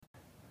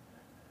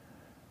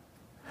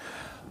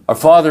Our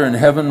Father in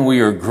heaven,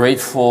 we are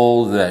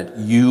grateful that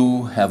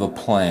you have a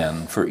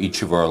plan for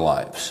each of our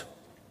lives.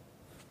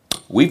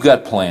 We've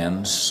got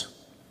plans.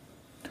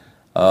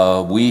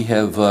 We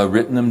have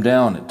written them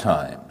down at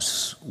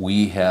times.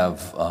 We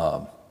have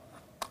not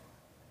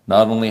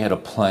only had a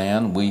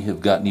plan, we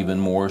have gotten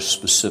even more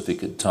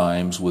specific at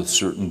times with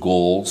certain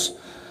goals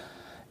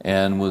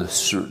and with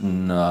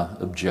certain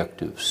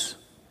objectives.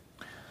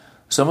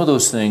 Some of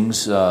those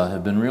things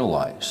have been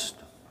realized.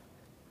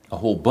 A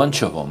whole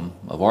bunch of them,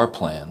 of our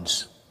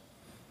plans,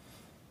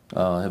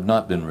 have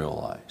not been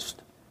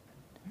realized.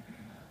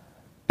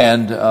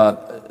 And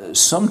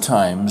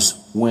sometimes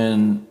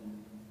when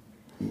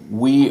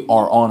we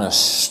are on a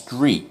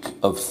streak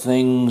of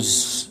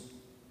things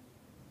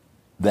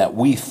that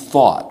we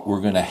thought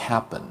were going to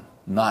happen,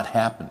 not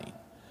happening,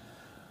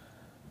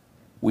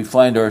 we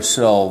find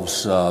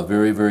ourselves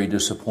very, very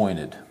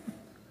disappointed.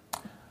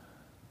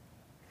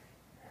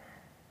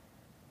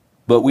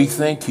 But we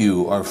thank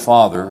you, our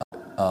Father,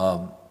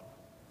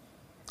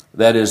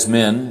 that as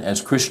men,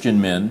 as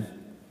Christian men,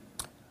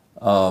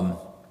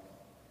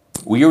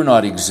 we are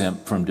not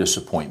exempt from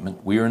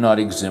disappointment. We are not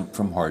exempt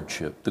from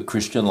hardship. The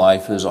Christian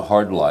life is a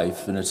hard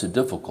life and it's a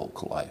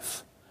difficult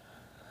life.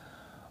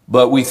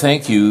 But we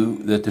thank you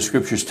that the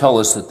Scriptures tell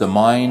us that the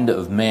mind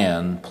of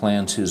man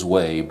plans his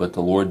way, but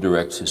the Lord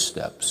directs his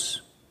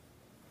steps.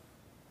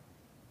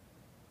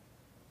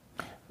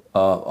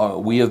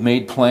 We have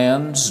made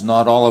plans.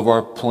 Not all of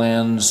our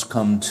plans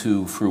come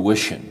to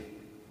fruition.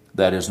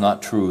 That is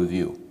not true of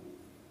you.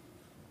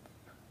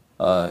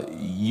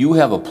 You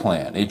have a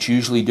plan. It's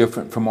usually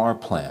different from our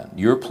plan.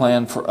 Your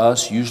plan for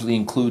us usually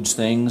includes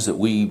things that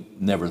we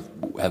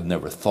have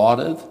never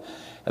thought of,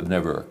 have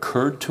never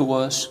occurred to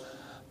us,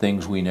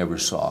 things we never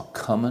saw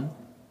coming.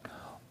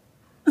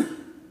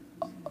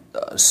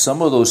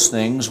 Some of those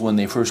things, when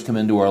they first come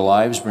into our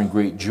lives, bring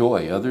great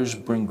joy. Others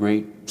bring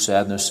great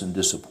sadness and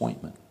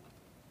disappointment.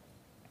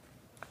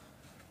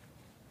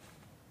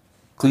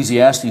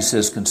 Ecclesiastes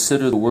says,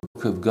 "Consider the work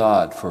of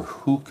God, for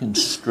who can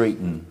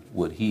straighten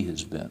what he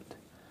has bent?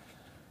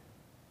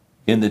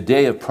 In the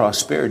day of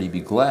prosperity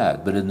be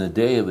glad, but in the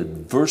day of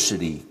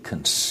adversity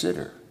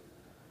consider.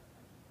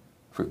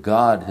 For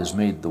God has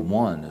made the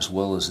one as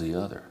well as the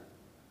other."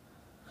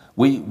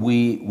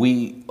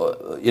 We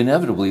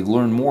inevitably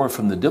learn more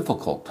from the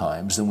difficult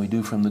times than we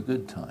do from the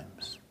good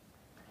times.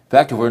 In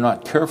fact, if we're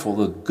not careful,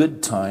 the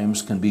good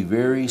times can be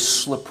very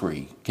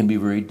slippery, can be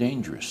very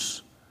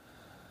dangerous.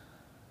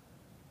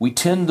 We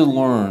tend to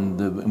learn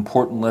the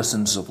important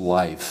lessons of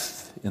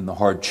life in the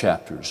hard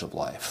chapters of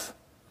life.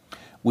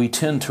 We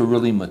tend to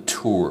really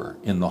mature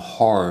in the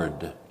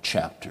hard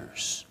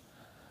chapters.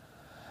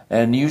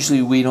 And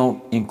usually we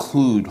don't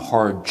include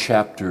hard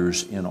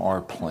chapters in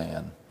our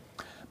plan.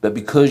 But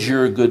because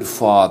you're a good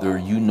Father,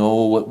 you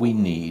know what we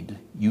need.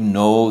 You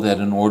know that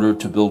in order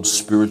to build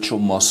spiritual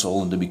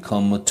muscle and to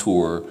become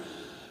mature,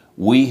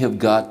 we have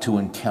got to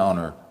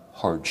encounter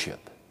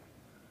hardship.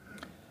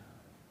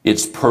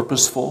 It's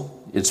purposeful.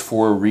 It's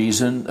for a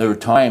reason. There are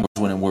times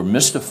when we're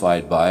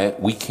mystified by it.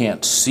 We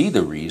can't see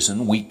the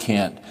reason. We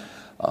can't.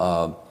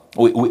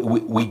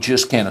 We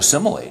just can't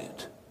assimilate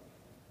it.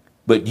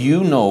 But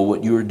you know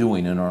what you are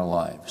doing in our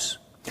lives.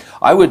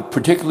 I would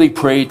particularly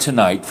pray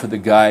tonight for the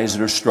guys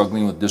that are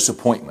struggling with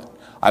disappointment.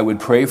 I would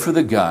pray for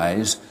the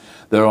guys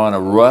that are on a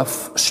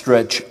rough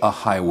stretch of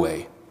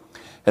highway,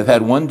 have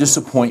had one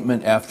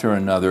disappointment after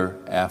another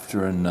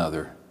after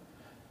another.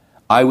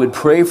 I would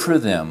pray for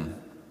them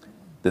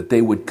that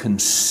they would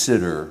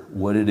consider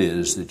what it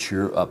is that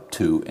you're up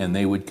to, and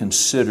they would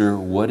consider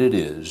what it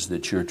is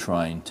that you're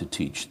trying to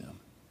teach them.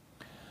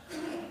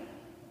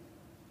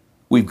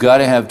 We've got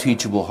to have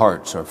teachable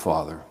hearts, our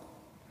Father,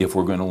 if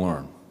we're going to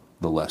learn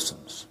the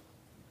lessons.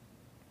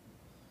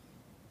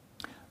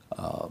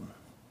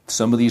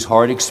 Some of these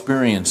hard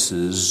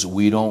experiences,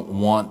 we don't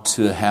want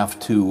to have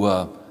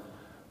to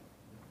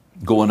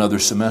go another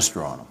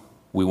semester on them.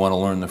 We want to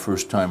learn the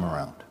first time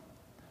around.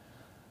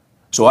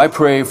 So I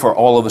pray for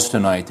all of us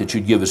tonight that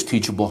you'd give us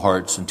teachable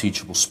hearts and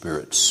teachable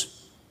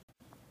spirits.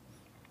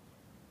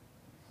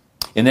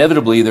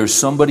 Inevitably, there's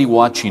somebody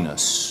watching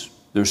us.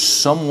 There's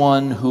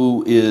someone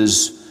who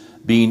is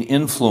being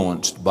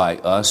influenced by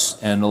us,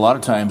 and a lot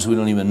of times we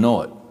don't even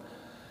know it.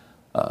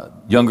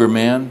 Younger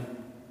man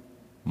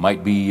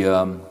might be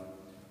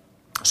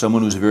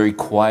someone who's very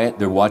quiet.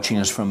 They're watching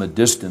us from a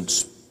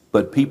distance,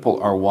 but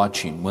people are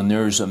watching. When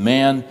there's a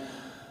man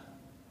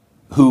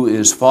who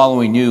is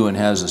following you and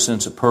has a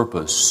sense of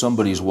purpose,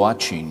 somebody's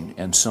watching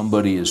and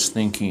somebody is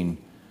thinking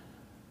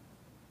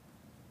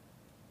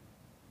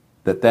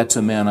that that's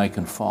a man I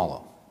can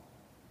follow.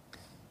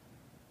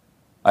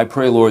 I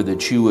pray, Lord,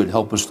 that you would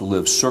help us to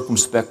live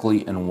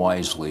circumspectly and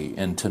wisely.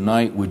 And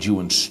tonight, would you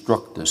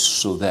instruct us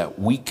so that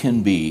we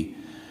can be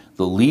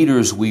the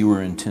leaders we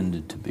were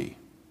intended to be.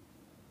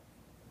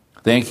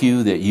 Thank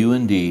you that you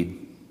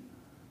indeed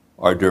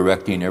are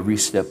directing every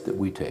step that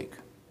we take.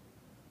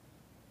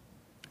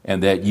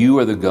 And that you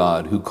are the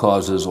God who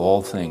causes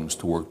all things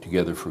to work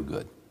together for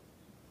good.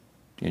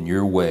 In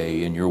your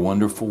way, in your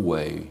wonderful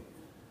way,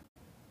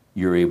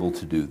 you're able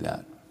to do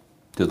that.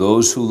 to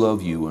those who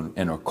love you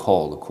and are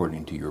called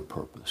according to your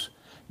purpose.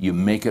 You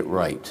make it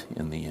right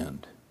in the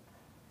end.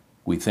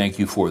 We thank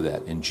you for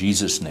that. In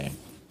Jesus' name,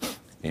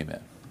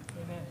 amen.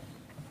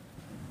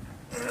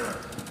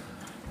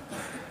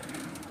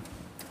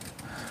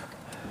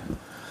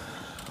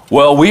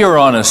 Well, we are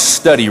on a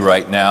study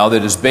right now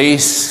that is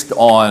based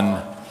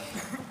on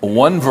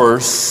one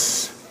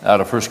verse out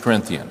of 1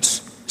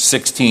 Corinthians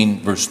 16,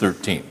 verse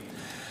 13.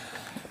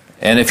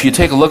 And if you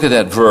take a look at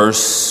that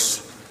verse,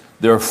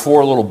 there are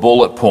 4 little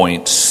bullet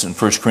points in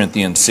 1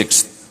 Corinthians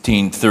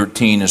 16,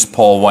 13 as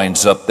Paul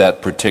winds up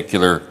that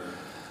particular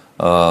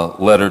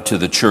letter to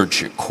the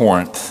church at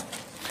Corinth.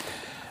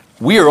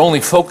 We are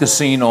only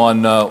focusing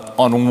on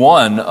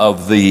one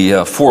of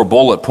the 4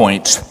 bullet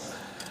points.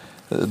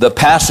 The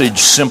passage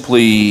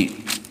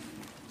simply,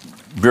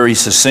 very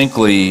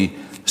succinctly,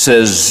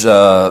 says,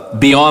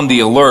 be on the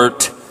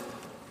alert,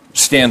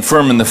 stand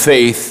firm in the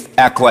faith,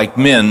 act like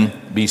men,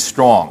 be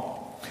strong.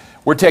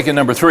 We're taking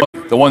number 3,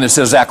 the one that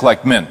says act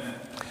like men.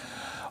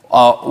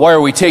 Why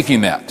are we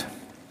taking that?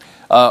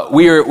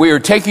 We are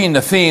taking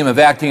the theme of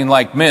acting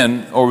like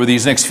men over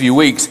these next few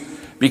weeks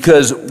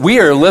because we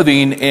are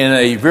living in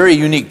a very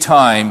unique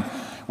time.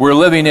 We're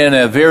living in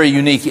a very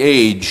unique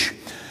age.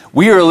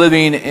 We are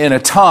living in a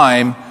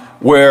time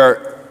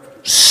where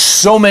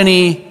so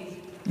many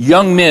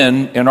young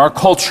men in our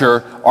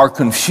culture are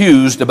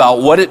confused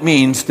about what it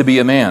means to be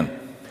a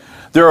man.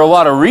 There are a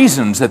lot of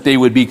reasons that they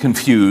would be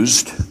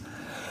confused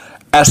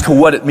as to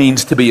what it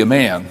means to be a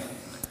man.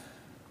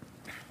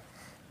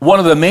 One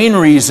of the main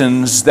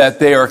reasons that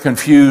they are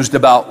confused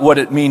about what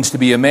it means to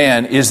be a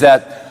man is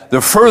that the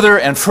further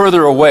and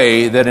further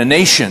away that a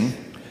nation,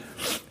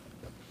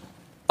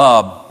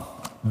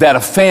 that a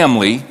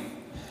family,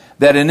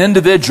 that an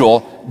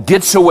individual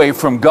gets away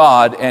from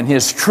God and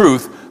His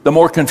truth, the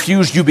more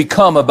confused you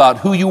become about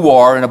who you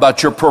are and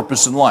about your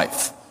purpose in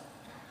life.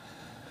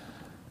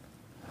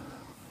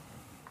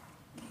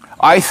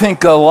 I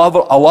think a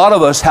lot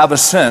of us have a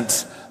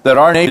sense that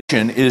our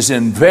nation is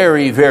in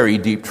very, very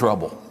deep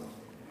trouble.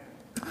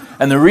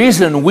 And the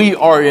reason we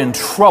are in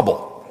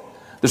trouble,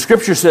 the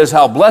scripture says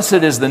how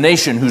blessed is the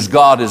nation whose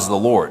God is the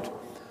Lord.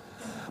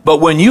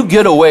 But when you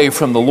get away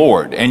from the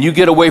Lord and you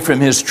get away from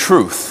His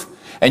truth,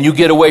 and you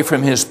get away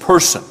from His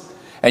person,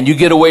 and you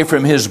get away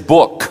from His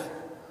book,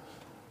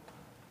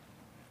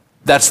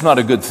 that's not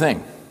a good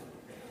thing.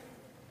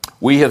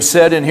 We have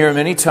said in here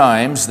many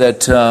times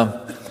that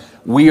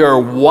we are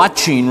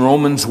watching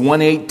Romans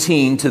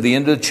 1:18 to the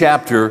end of the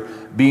chapter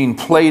being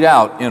played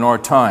out in our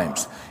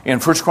times. In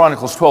 1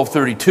 Chronicles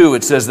 12:32,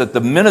 it says that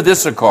the men of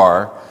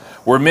Issachar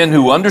were men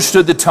who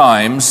understood the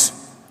times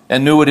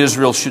and knew what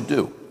Israel should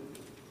do.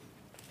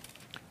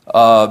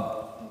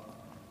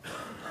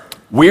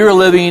 We are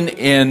living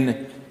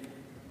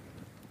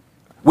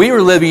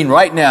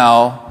right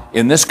now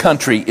in this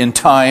country in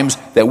times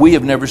that we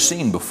have never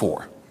seen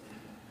before.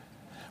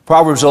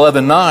 Proverbs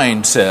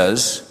 11:9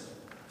 says,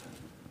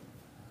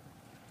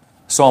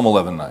 Psalm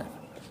 11:9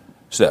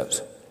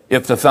 says,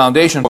 if the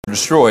foundations are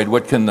destroyed,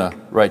 what can the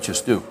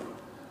righteous do?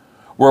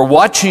 We're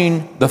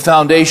watching the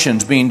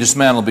foundations being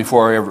dismantled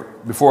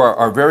before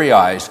our very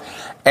eyes,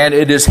 and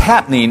it is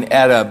happening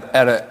at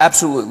an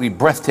absolutely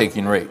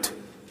breathtaking rate.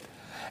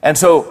 And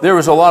so there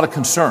is a lot of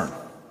concern.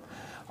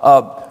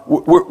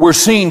 We're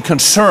seeing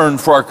concern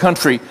for our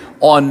country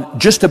on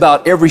just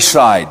about every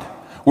side.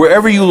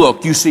 Wherever you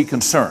look, you see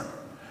concern.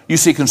 You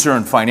see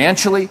concern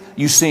financially.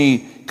 You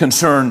see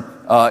concern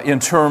in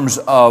terms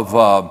of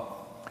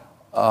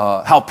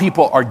how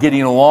people are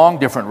getting along,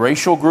 different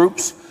racial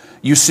groups.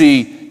 You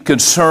see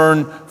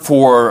concern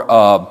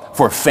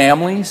for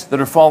families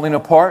that are falling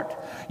apart.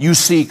 You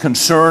see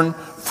concern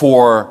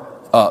for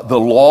the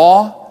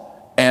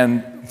law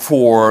and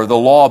for the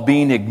law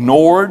being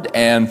ignored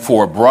and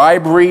for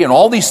bribery and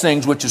all these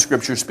things which the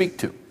scriptures speak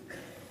to.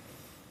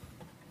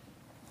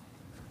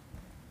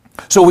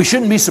 So we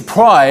shouldn't be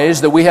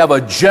surprised that we have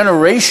a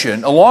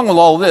generation, along with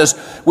all of this,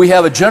 we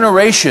have a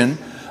generation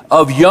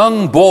of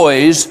young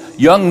boys,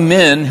 young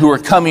men who are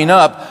coming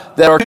up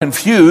that are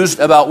confused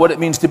about what it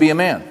means to be a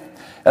man.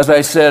 As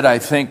I said, I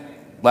think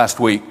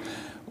last week,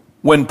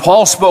 when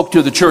Paul spoke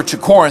to the church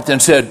at Corinth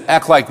and said,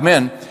 act like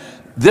men,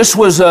 this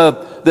was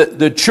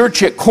the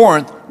church at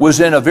Corinth was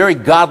in a very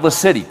godless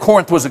city.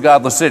 Corinth was a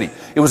godless city.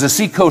 It was a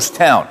seacoast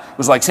town. It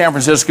was like San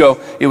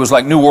Francisco. It was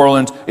like New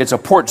Orleans. It's a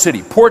port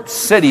city. Port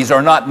cities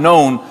are not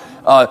known.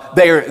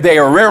 They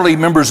are rarely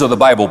members of the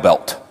Bible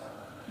Belt.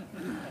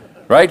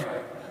 Right?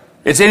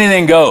 It's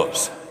anything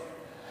goes.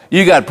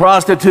 You got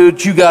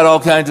prostitutes. You got all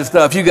kinds of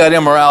stuff. You got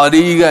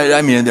immorality.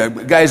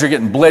 Guys are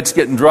getting blitzed,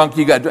 getting drunk.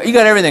 You got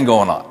everything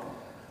going on.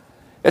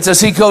 It's a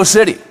seacoast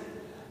city.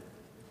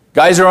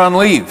 Guys are on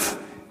leave.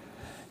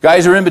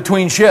 Guys are in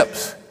between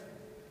ships.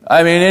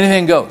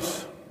 Anything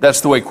goes. That's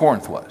the way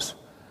Corinth was.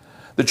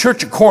 The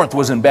church at Corinth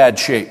was in bad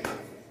shape.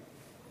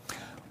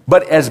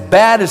 But as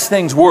bad as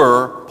things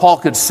were, Paul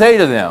could say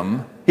to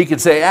them, he could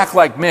say, act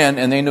like men,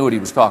 and they knew what he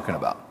was talking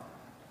about.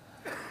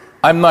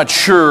 I'm not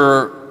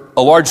sure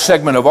a large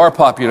segment of our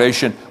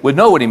population would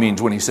know what he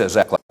means when he says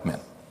act like men.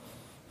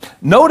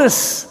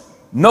 Notice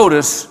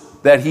notice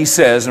that he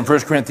says in 1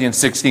 Corinthians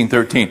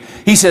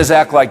 16:13, he says,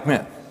 act like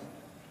men.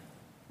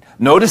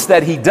 Notice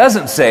that he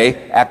doesn't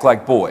say, act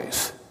like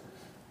boys.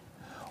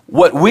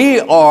 What we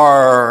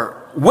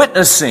are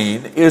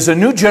witnessing is a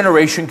new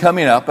generation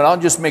coming up, and I'll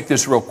just make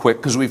this real quick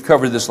because we've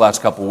covered this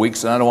last couple of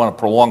weeks, and I don't want to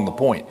prolong the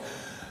point.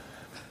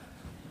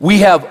 We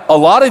have a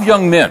lot of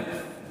young men.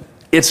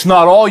 It's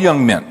not all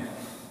young men,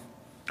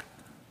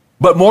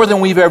 but more than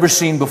we've ever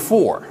seen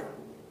before,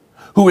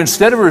 who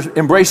instead of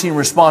embracing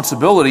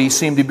responsibility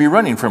seem to be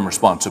running from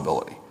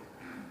responsibility.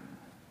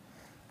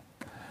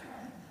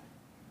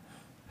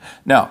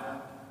 Now,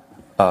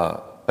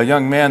 a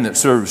young man that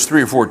serves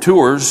 3 or 4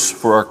 tours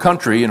for our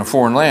country in a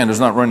foreign land is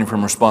not running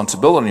from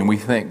responsibility, and we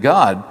thank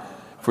God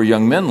for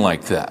young men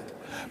like that.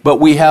 But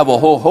we have a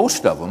whole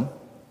host of them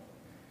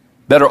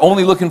that are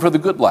only looking for the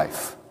good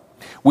life.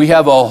 We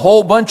have a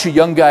whole bunch of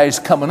young guys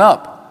coming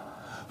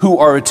up who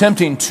are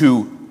attempting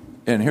to,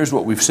 and here's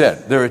what we've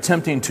said, they're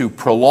attempting to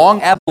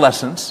prolong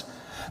adolescence,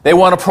 they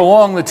want to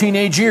prolong the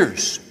teenage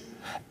years,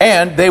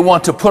 and they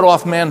want to put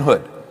off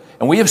manhood.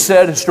 And we have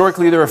said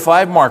historically there are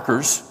 5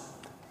 markers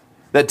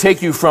that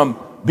take you from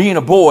being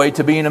a boy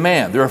to being a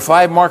man. There are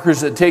 5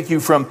 markers that take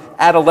you from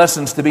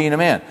adolescence to being a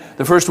man.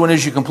 The first one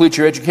is you complete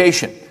your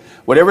education.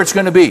 Whatever it's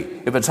going to be.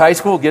 If it's high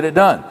school, get it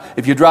done.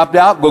 If you dropped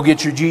out, go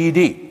get your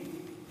GED.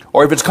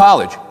 Or if it's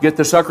college, get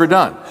the sucker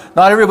done.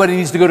 Not everybody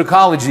needs to go to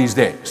college these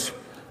days.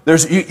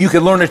 You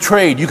can learn a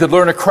trade, you could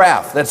learn a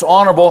craft that's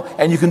honorable,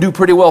 and you can do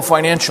pretty well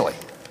financially.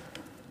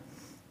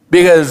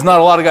 Because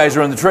not a lot of guys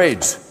are in the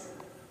trades.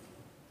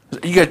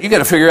 You got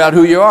to figure out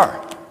who you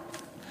are.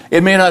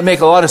 It may not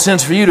make a lot of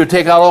sense for you to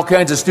take out all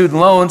kinds of student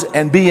loans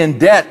and be in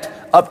debt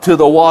up to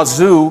the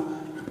wazoo,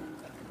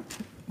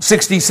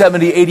 60,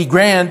 70, 80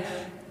 grand,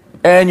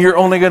 and you're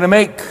only going to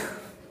make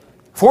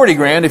 40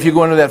 grand if you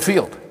go into that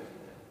field.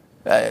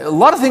 A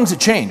lot of things have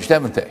changed,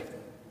 haven't they?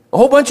 A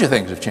whole bunch of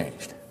things have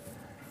changed.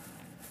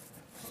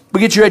 But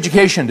get your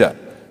education done.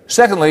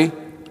 Secondly,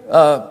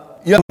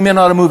 young men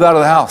ought to move out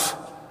of the house.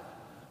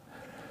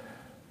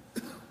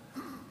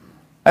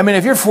 I mean,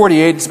 if you're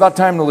 48, it's about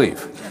time to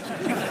leave.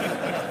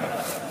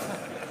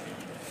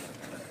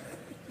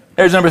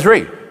 There's number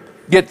 3.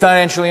 Get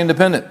financially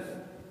independent.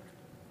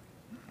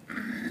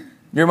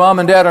 Your mom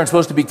and dad aren't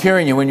supposed to be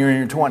carrying you when you're in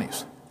your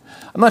 20s.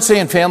 I'm not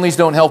saying families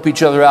don't help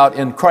each other out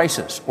in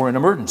crisis or in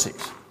emergencies.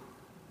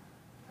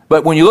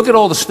 But when you look at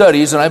all the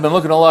studies, and I've been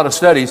looking at a lot of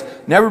studies,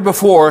 never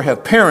before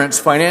have parents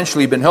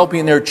financially been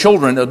helping their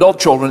children, adult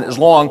children, as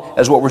long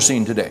as what we're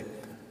seeing today.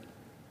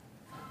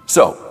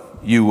 So,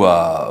 you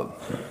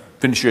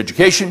finish your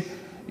education,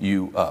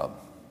 you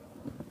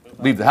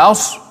leave the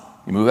house,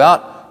 you move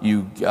out,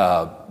 you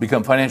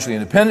become financially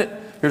independent.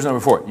 Here's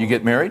number 4. You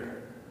get married.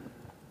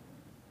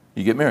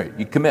 You get married.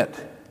 You commit.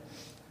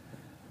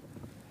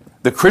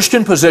 The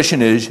Christian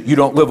position is you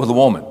don't live with a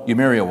woman. You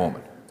marry a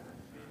woman.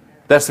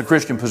 That's the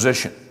Christian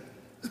position.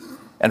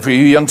 And for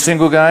you young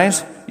single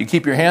guys, you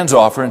keep your hands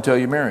off her until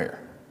you marry her.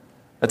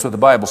 That's what the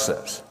Bible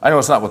says. I know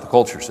it's not what the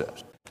culture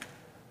says.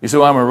 You say,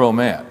 well, I'm a real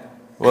man.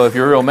 Well, if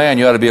you're a real man,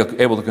 you ought to be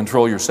able to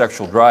control your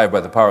sexual drive by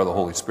the power of the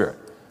Holy Spirit.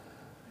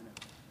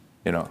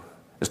 You know,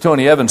 as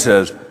Tony Evans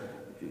says,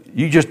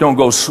 you just don't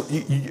go,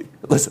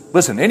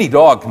 listen, any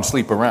dog can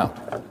sleep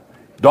around.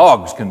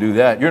 Dogs can do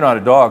that. You're not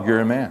a dog, you're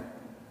a man.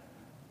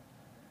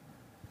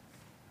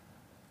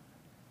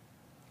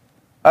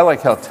 I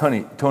like how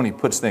Tony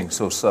puts things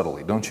so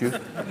subtly, don't you?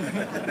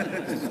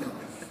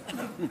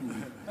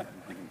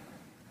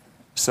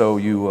 So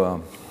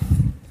you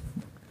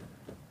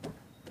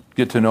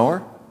get to know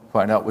her,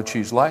 find out what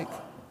she's like,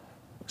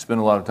 spend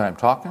a lot of time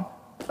talking.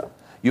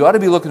 You ought to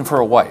be looking for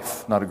a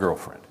wife, not a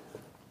girlfriend.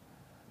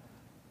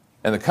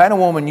 And the kind of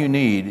woman you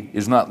need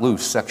is not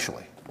loose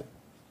sexually.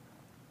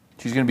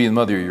 She's going to be the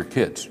mother of your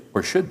kids,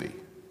 or should be.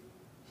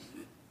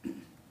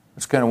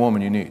 That's the kind of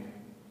woman you need.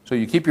 So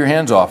you keep your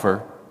hands off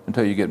her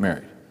until you get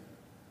married.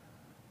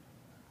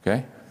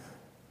 Okay?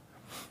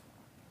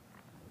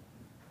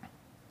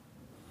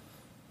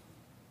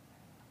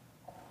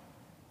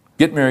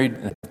 Get married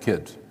and have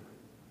kids.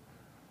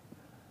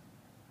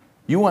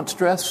 You want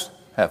stress?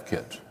 Have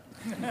kids.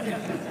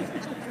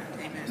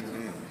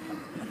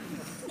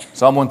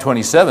 Psalm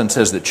 127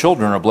 says that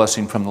children are a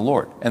blessing from the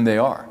Lord, and they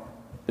are.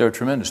 They're a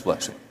tremendous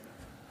blessing.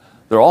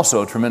 They're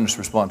also a tremendous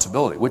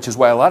responsibility, which is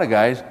why a lot of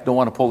guys don't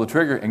want to pull the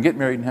trigger and get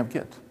married and have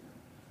kids.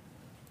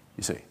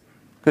 You see,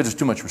 because it's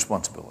too much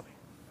responsibility.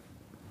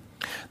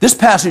 This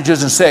passage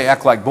doesn't say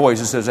act like boys,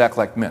 it says act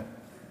like men.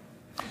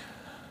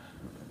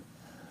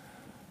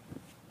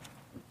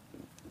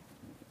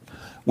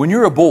 When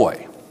you're a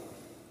boy,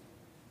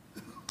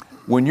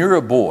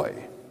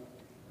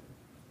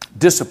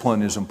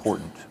 discipline is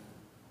important.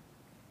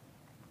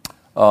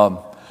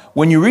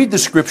 When you read the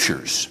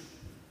scriptures,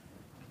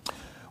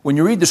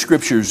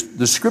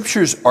 the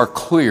scriptures are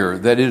clear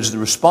that it is the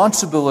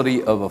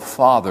responsibility of a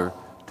father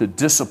to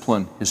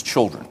discipline his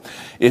children.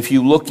 If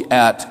you look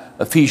at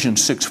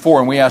Ephesians 6:4,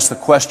 and we asked the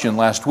question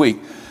last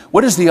week,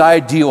 what is the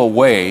ideal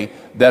way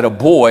that a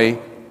boy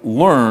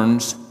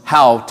learns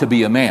how to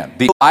be a man.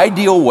 The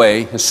ideal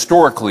way,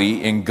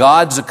 historically, in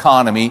God's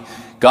economy,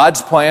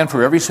 God's plan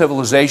for every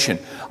civilization,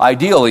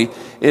 ideally,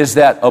 is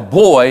that a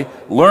boy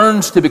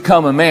learns to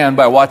become a man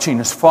by watching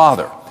his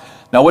father.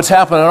 Now, what's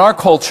happened in our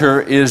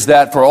culture is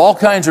that for all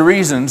kinds of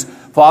reasons,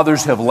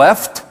 fathers have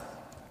left,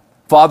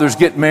 fathers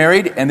get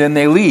married, and then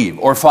they leave.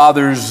 Or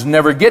fathers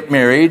never get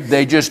married,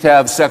 they just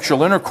have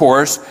sexual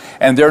intercourse,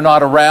 and they're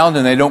not around,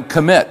 and they don't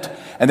commit.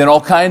 And then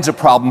all kinds of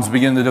problems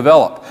begin to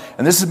develop.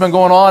 And this has been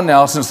going on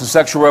now since the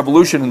sexual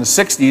revolution in the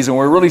 60s, and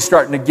we're really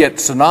starting to get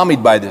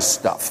tsunamied by this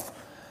stuff.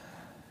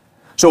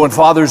 So when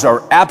fathers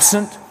are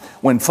absent,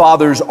 when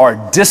fathers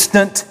are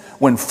distant,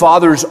 when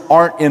fathers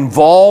aren't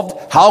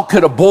involved, how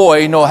could a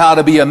boy know how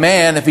to be a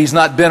man if he's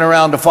not been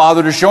around a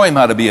father to show him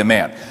how to be a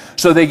man?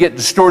 So they get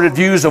distorted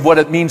views of what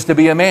it means to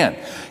be a man.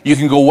 You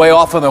can go way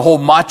off on the whole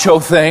macho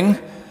thing,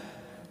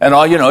 and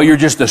all, you're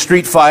just a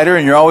street fighter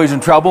and you're always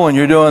in trouble and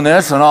you're doing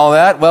this and all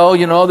that. Well,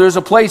 there's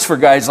a place for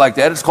guys like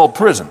that. It's called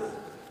prison.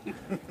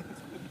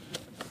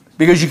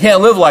 Because you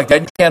can't live like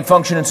that. You can't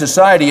function in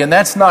society, and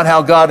that's not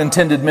how God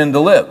intended men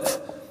to live.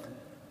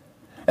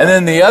 And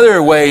then the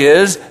other way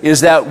is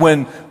that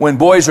when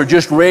boys are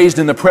just raised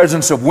in the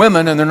presence of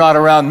women and they're not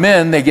around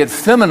men, they get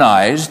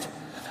feminized,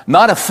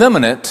 not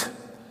effeminate,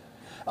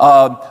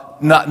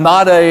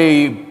 not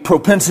a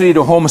propensity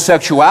to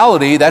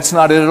homosexuality. That's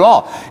not it at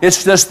all.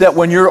 It's just that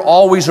when you're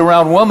always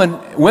around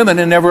women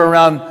and never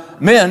around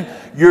men,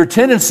 your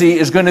tendency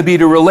is going to be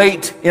to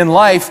relate in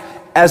life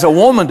as a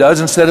woman does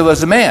instead of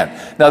as a man.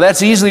 Now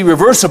that's easily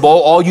reversible.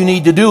 All you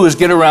need to do is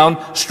get around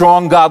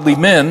strong, godly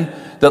men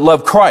that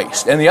love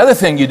Christ. And the other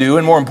thing you do,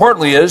 and more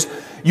importantly, is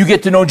you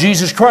get to know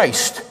Jesus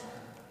Christ.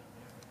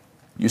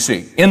 You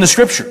see, in the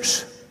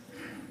Scriptures.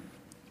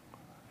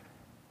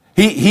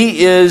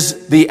 He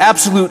is the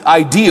absolute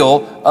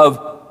ideal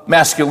of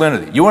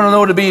masculinity. You want to know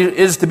what it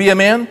is to be a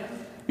man?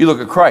 You look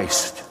at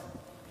Christ.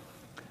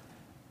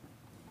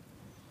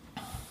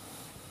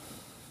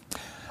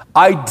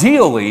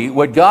 Ideally,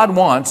 what God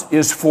wants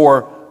is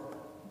for,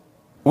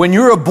 when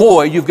you're a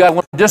boy, you've got to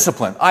learn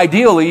discipline.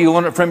 Ideally, you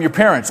learn it from your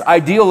parents.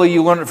 Ideally,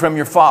 you learn it from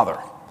your father.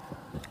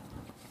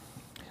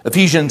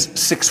 Ephesians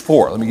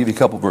 6:4. Let me give you a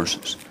couple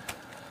verses.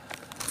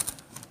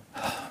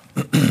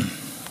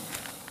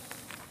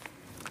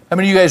 How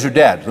many of you guys are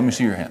dads? Let me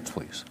see your hands,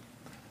 please.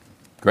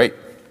 Great.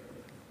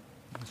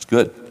 That's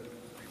good.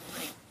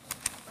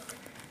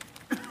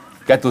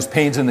 Got those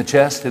pains in the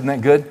chest? Isn't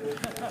that good?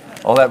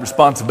 All that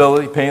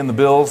responsibility, paying the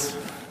bills,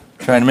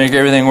 trying to make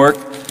everything work.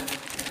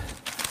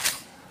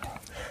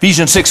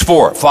 Ephesians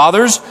 6:4.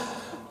 Fathers,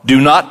 do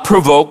not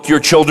provoke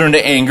your children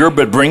to anger,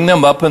 but bring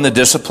them up in the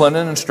discipline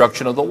and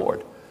instruction of the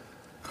Lord.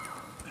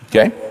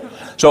 Okay?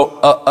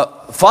 So,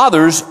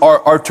 fathers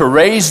are to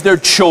raise their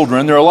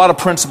children. There are a lot of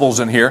principles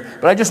in here,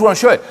 but I just want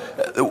to show you.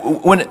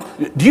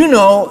 Do you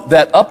know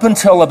that up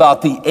until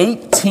about the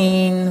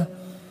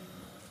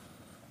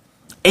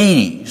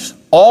 1880s,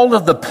 all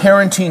of the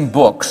parenting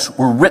books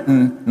were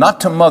written not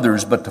to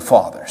mothers, but to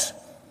fathers?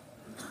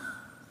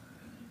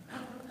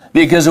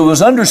 Because it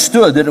was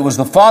understood that it was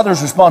the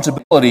father's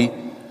responsibility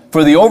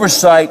for the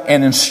oversight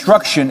and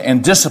instruction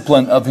and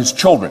discipline of his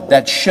children.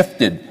 That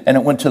shifted, and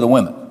it went to the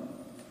women.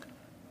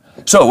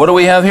 So, what do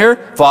we have here?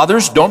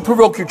 Fathers, don't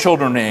provoke your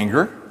children to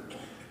anger,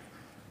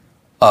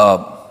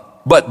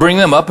 but bring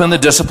them up in the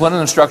discipline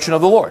and instruction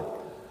of the Lord.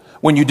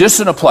 When you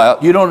discipline a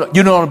child, you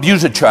don't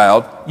abuse a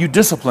child, you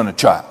discipline a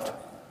child.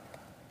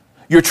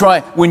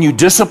 When you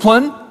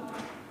discipline,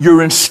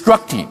 you're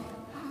instructing.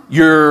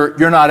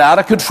 You're not out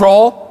of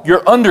control,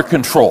 you're under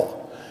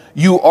control.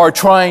 You are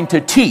trying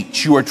to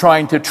teach, you are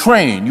trying to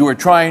train, you are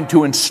trying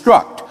to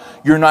instruct.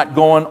 You're not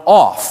going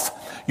off.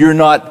 You're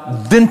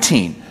not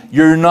venting.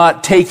 You're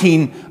not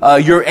taking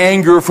your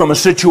anger from a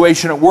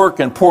situation at work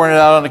and pouring it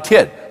out on a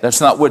kid.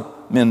 That's not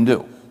what men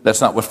do. That's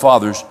not what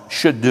fathers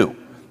should do.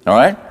 All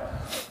right?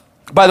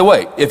 By the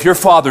way, if your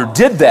father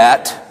did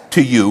that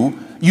to you,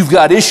 you've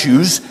got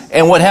issues,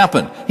 and what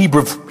happened? He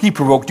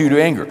provoked you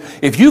to anger.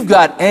 If you've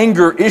got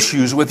anger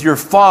issues with your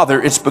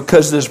father, it's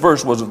because this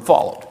verse wasn't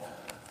followed.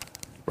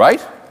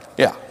 Right?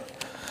 Yeah.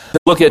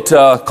 Look at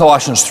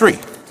Colossians 3.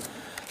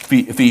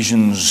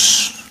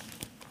 Ephesians,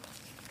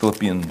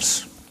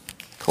 Philippians,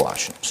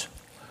 Colossians.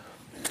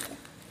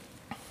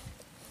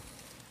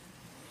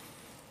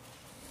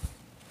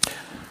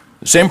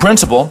 The same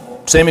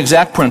principle, same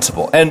exact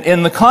principle. And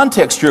in the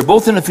context here,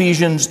 both in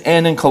Ephesians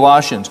and in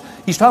Colossians,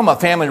 he's talking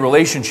about family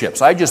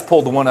relationships. I just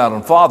pulled the one out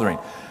on fathering.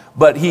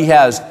 But he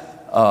has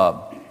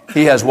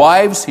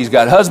wives, he's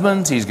got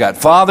husbands, he's got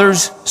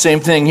fathers.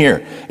 Same thing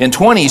here. In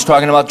 20, he's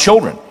talking about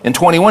children. In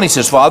 21, he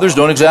says, fathers,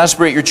 don't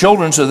exasperate your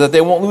children so that they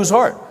won't lose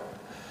heart.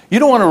 You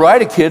don't want to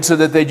write a kid so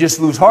that they just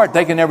lose heart.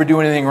 They can never do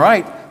anything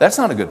right. That's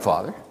not a good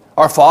father.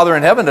 Our Father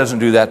in heaven doesn't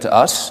do that to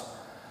us.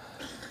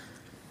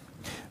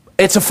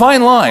 It's a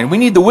fine line. We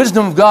need the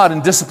wisdom of God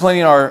in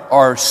disciplining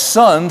our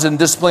sons and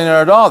disciplining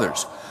our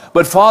daughters.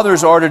 But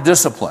fathers are to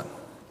discipline.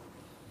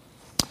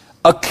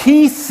 A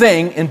key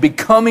thing in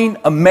becoming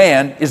a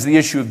man is the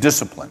issue of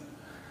discipline.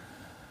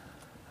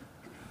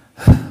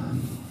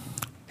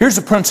 Here's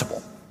the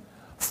principle.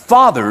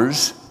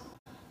 Fathers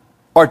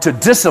are to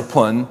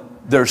discipline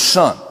their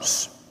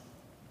sons,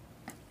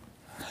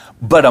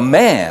 but a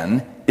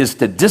man is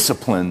to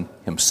discipline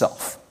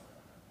himself.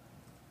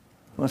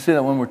 I want to say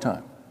that one more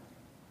time.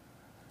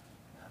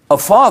 A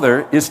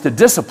father is to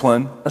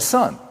discipline a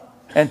son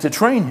and to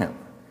train him.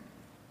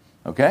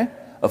 Okay?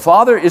 A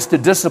father is to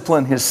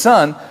discipline his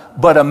son,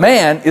 but a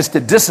man is to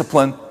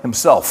discipline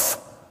himself.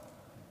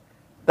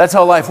 That's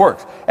how life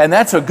works. And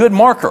that's a good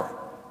marker.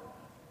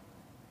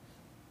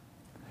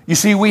 You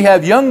see, we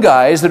have young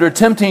guys that are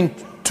attempting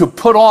to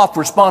put off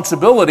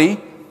responsibility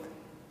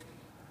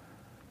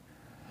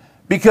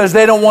because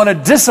they don't want to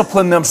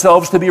discipline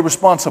themselves to be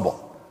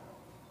responsible.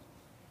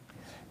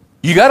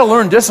 You got to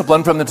learn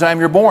discipline from the time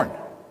you're born.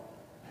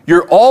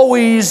 You're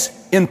always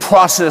in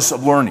process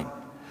of learning.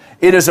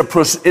 It is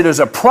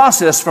a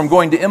process from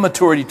going to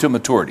immaturity to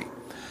maturity.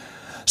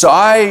 So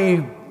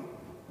I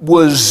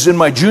was in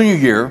my junior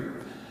year.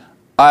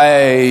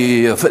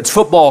 It's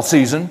football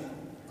season,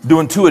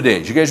 doing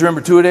two-a-days. You guys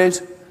remember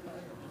two-a-days?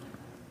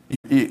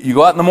 You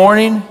go out in the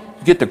morning,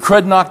 you get the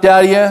crud knocked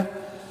out of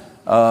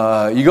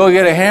you. You go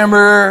get a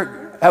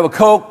hamburger, have a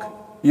Coke.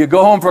 You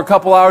go home for a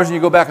couple hours and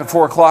you go back at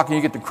 4 o'clock and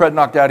you get the crud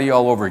knocked out of you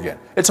all over again.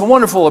 It's a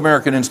wonderful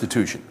American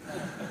institution.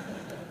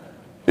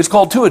 It's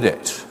called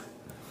two-a-days.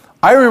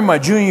 I remember my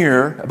junior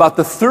year, about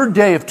the third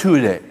day of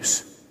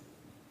two-a-days.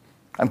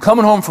 I'm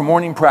coming home from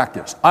morning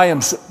practice.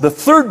 The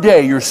third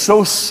day, you're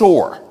so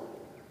sore,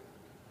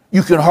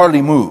 you can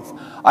hardly move.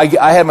 I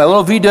had my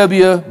little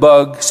VW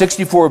Bug,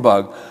 64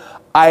 Bug.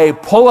 I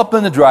pull up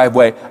in the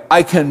driveway.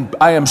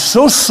 I am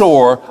so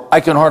sore,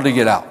 I can hardly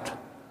get out.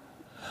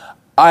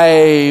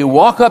 I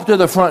walk up to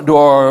the front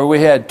door.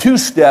 We had 2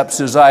 steps.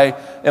 As I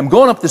am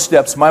going up the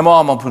steps, my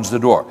mom opens the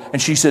door.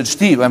 And she said,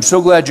 "Steve, I'm so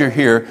glad you're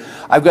here.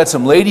 I've got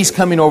some ladies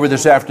coming over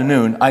this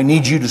afternoon. I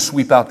need you to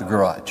sweep out the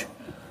garage."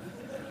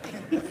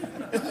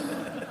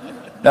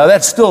 Now,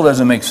 that still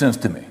doesn't make sense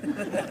to me.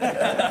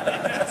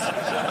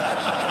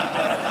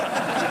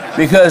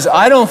 Because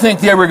I don't think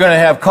they were going to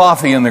have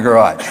coffee in the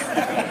garage.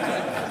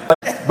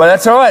 But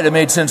that's all right. It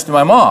made sense to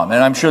my mom.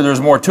 And I'm sure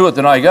there's more to it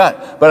than I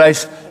got. But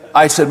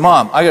I said,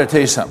 "Mom, I got to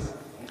tell you something.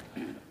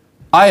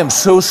 I am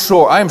so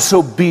sore. I am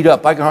so beat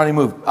up. I can hardly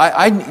move.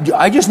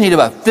 I just need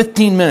about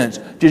 15 minutes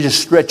to just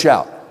stretch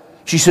out."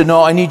 She said,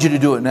 "No, I need you to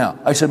do it now."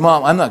 I said,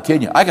 "Mom, I'm not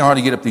kidding you. I can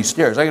hardly get up these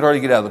stairs. I can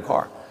hardly get out of the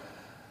car.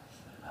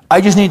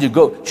 I just need to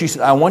go." She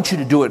said, "I want you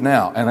to do it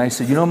now." And I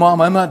said, "You know, Mom,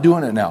 I'm not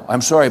doing it now.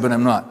 I'm sorry, but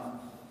I'm not."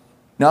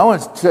 Now, I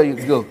want to tell you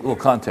a little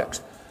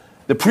context.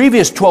 The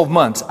previous 12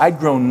 months, I'd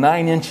grown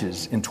 9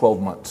 inches in 12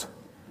 months.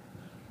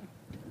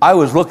 I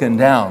was looking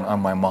down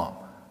on my mom.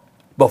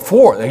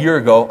 Before, a year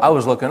ago, I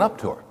was looking up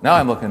to her. Now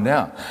I'm looking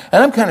down.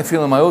 And I'm kind of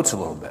feeling my oats a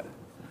little bit.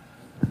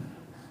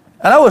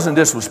 And I wasn't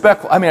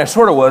disrespectful. I mean, I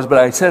sort of was, but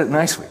I said it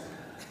nicely.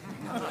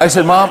 I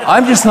said, "Mom,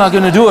 I'm just not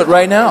going to do it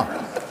right now.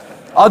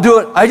 I'll do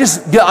it.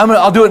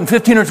 I'll do it in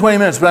 15 or 20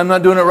 minutes, but I'm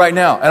not doing it right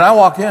now." And I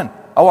walked in.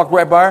 I walked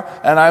right by her,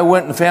 and I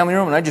went in the family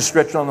room, and I just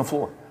stretched on the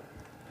floor.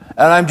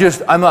 And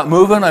I'm not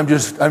moving. I'm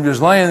just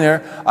laying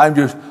there. I'm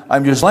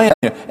just laying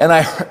there. And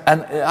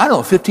I don't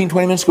know, 15,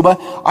 20 minutes go by.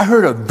 I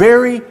heard a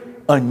very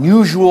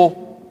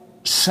unusual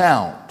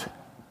sound.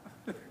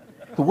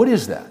 But what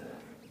is that?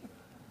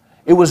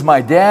 It was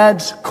my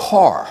dad's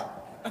car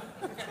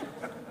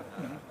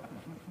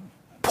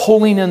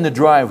pulling in the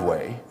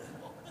driveway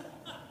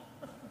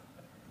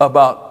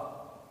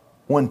about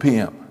 1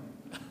 p.m.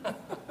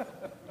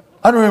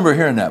 I don't remember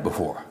hearing that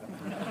before.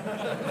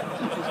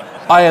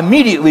 I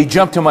immediately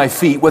jumped to my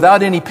feet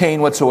without any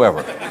pain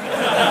whatsoever.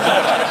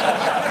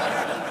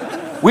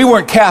 We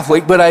weren't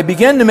Catholic, but I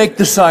began to make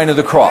the sign of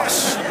the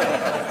cross.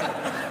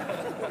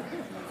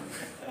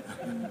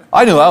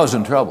 I knew I was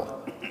in trouble.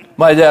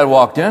 My dad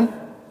walked in.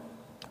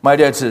 My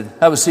dad said,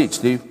 "Have a seat,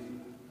 Steve."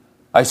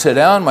 I sat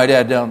down. My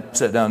dad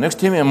sat down next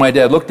to me, and my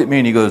dad looked at me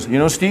and he goes, "You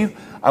know, Steve,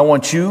 I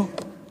want you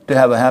to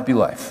have a happy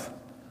life."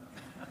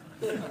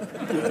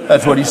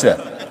 That's what he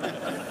said.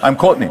 I'm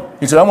quoting him.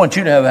 He said, "I want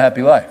you to have a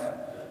happy life.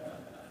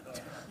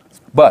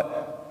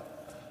 But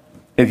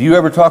if you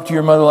ever talk to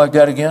your mother like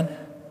that again,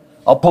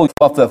 I'll pull you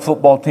off that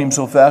football team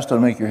so fast it'll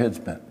make your head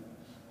spin."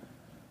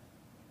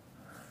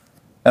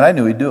 And I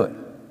knew he'd do it.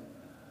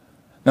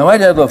 Now, my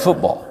dad loved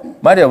football.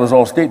 My dad was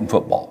all-state in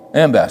football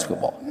and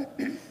basketball.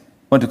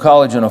 Went to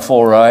college in a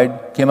full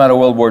ride, came out of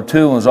World War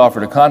II and was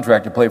offered a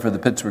contract to play for the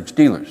Pittsburgh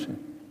Steelers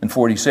in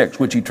 '46,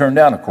 which he turned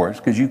down, of course,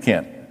 because you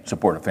can't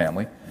support a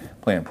family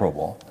playing pro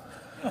ball.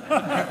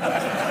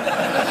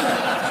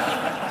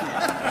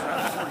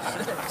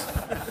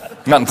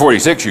 Not in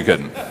 '46, you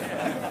couldn't.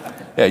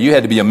 Yeah, you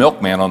had to be a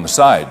milkman on the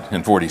side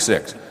in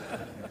 '46.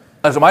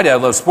 So my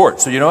dad loved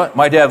sports. So you know what?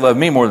 My dad loved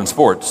me more than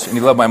sports, and he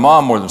loved my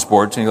mom more than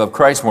sports, and he loved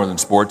Christ more than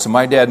sports, and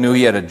my dad knew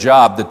he had a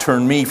job to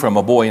turn me from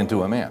a boy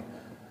into a man.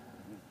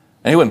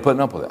 And he wasn't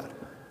putting up with that.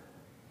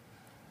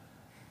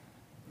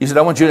 He said,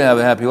 "I want you to have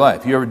a happy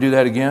life. You ever do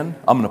that again,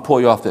 I'm going to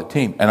pull you off that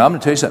team." And I'm going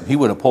to tell you something. He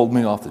would have pulled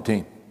me off the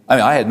team. I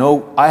mean,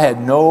 I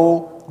had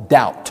no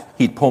doubt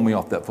he'd pull me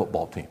off that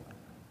football team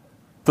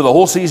for the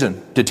whole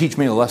season to teach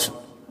me a lesson.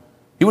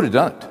 He would have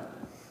done it.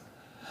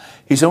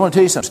 He said, I want to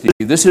tell you something,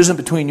 Steve. This isn't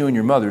between you and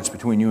your mother. It's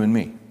between you and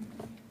me.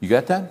 You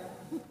got that?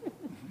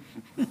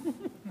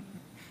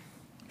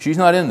 She's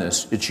not in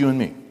this. It's you and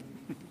me.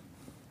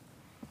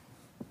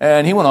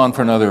 And he went on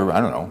for another,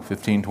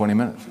 15, 20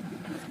 minutes.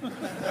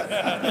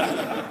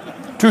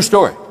 True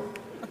story.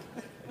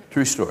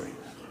 True story.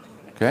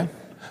 Okay?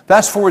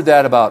 Fast forward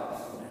that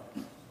about,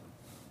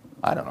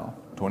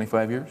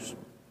 25 years?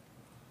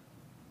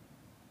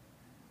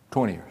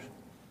 20 years.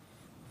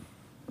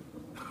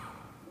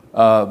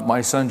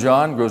 My son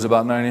John grows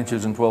about 9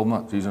 inches in 12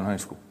 months. He's in high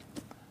school.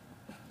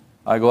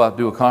 I go out to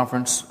do a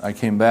conference. I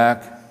came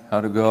back.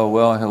 How'd it go?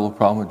 Well, I had a little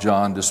problem with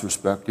John,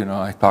 disrespect.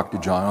 I talked to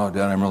John. Oh,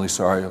 Dad, I'm really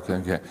sorry.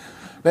 Okay.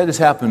 We had this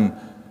happen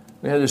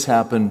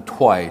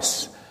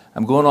twice.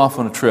 I'm going off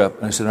on a trip,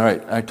 and I said, all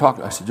right. I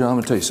said, John, I'm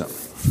going to tell you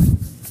something.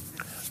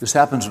 This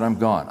happens when I'm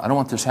gone. I don't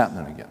want this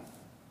happening again.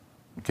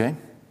 Okay?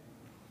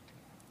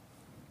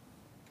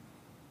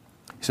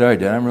 He said, all right,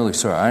 Dad, I'm really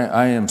sorry.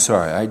 I am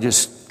sorry. I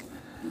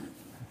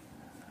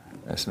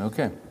said,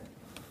 okay.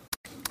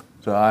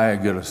 So I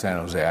go to San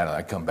Jose, and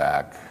I come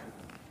back.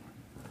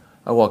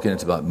 I walk in,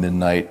 it's about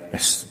midnight.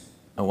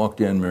 I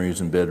walked in, Mary's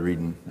in bed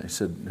reading. I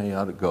said, hey,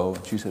 how'd it go?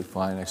 And she said,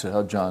 fine. I said,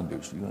 how'd John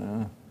do? She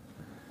goes,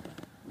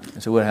 I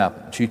said, what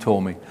happened? She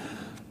told me.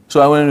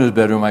 So I went into his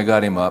bedroom, I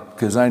got him up,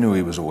 because I knew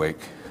he was awake.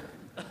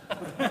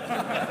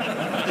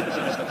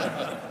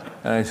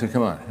 And I said,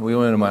 come on. We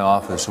went into my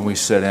office, and we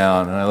sat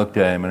down, and I looked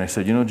at him, and I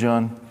said,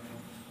 John,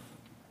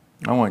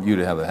 I want you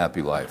to have a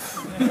happy life.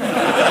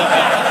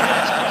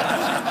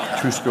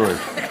 True story.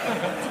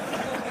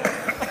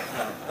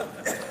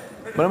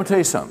 But I'm going to tell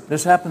you something.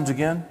 This happens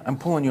again, I'm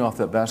pulling you off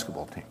that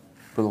basketball team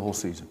for the whole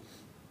season.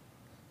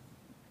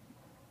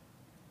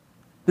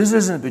 This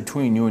isn't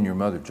between you and your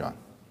mother, John.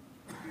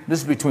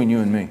 This is between you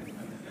and me.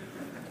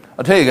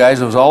 I'll tell you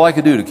guys, it was all I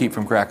could do to keep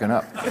from cracking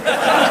up.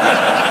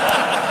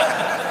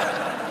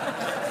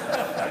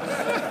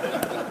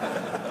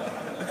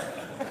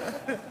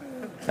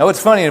 Now, what's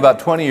funny, in about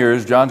 20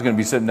 years, John's going to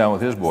be sitting down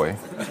with his boy.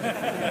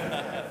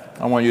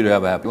 I want you to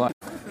have a happy life.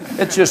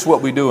 It's just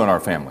what we do in our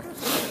family.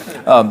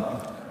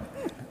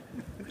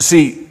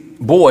 See,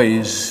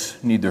 boys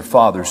need their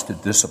fathers to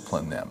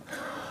discipline them.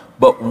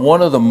 But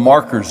one of the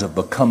markers of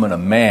becoming a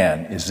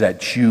man is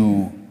that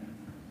you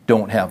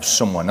don't have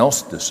someone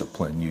else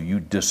discipline you. You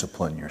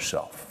discipline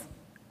yourself.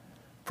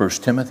 1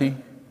 Timothy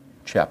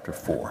chapter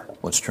 4.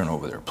 Let's turn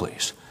over there,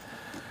 please.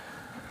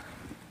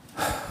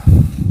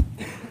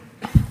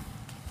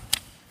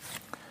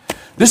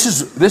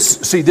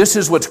 This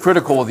is what's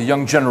critical of the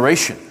young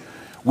generation.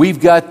 We've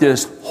got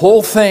this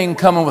whole thing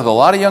coming with a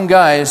lot of young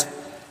guys,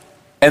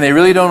 and they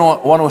really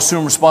don't want to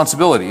assume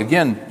responsibility.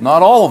 Again,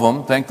 not all of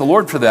them, thank the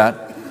Lord for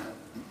that,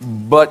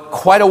 but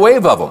quite a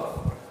wave of them.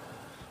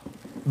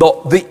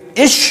 The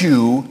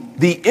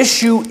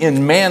issue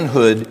in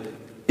manhood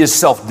is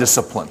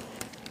self-discipline.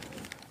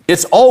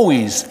 It's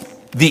always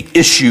the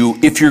issue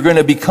if you're going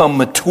to become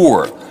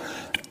mature.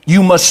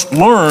 You must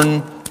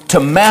learn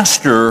to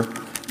master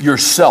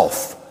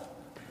yourself.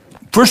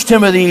 1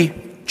 Timothy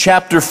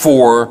chapter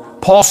 4,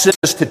 Paul says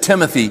to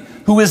Timothy,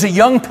 who is a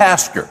young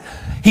pastor,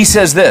 he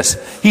says this.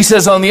 He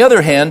says, on the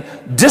other hand,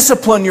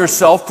 discipline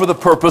yourself for the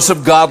purpose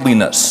of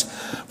godliness.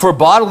 For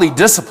bodily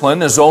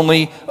discipline is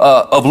only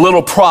of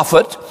little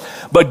profit,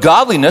 but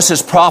godliness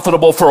is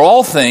profitable for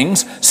all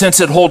things,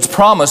 since it holds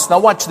promise. Now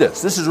watch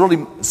this. This is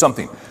really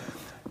something.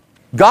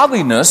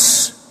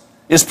 Godliness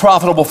is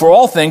profitable for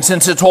all things,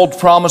 since it holds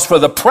promise for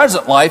the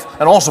present life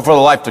and also for the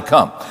life to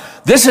come.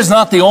 This is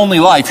not the only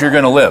life you're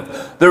going to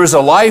live. There is a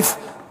life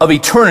of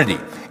eternity.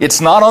 It's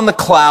not on the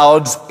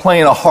clouds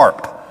playing a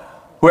harp.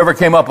 Whoever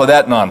came up with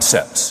that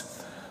nonsense.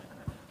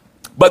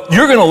 But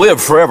you're going to live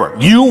forever.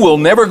 You will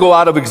never go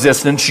out of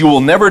existence. You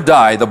will never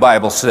die, the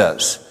Bible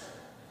says.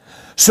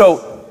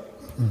 So,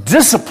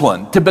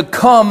 discipline, to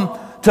become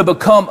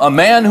a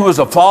man who is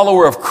a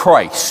follower of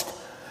Christ,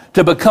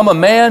 to become a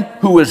man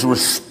who is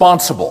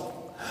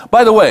responsible.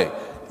 By the way,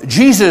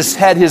 Jesus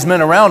had his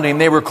men around him.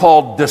 They were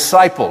called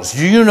disciples.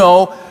 Do you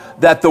know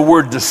that the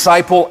word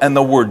disciple and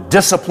the word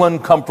discipline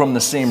come from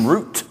the same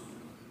root?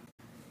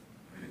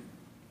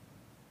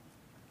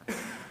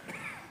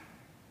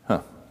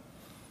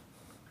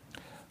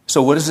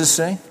 So what does this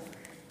say?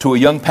 To a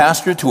young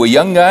pastor, to a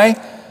young guy,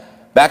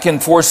 back in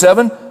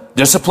 4:7,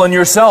 discipline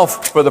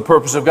yourself for the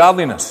purpose of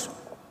godliness.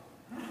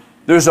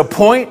 There's a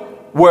point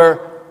where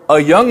a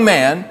young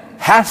man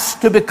has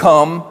to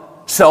become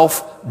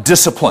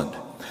self-disciplined.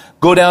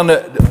 Go down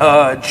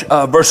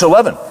to verse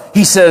 11.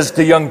 He says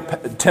to young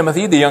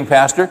Timothy, the young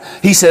pastor,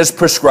 he says,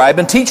 prescribe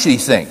and teach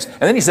these things.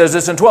 And then he says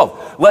this in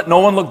 12. Let no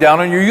one look down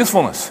on your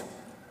youthfulness.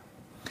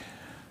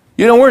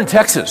 We're in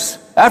Texas.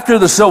 After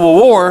the Civil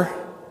War,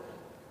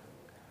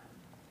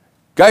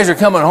 guys are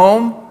coming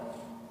home.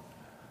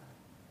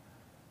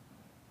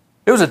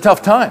 It was a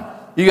tough time.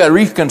 You got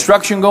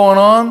reconstruction going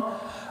on.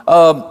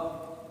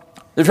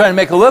 They're trying to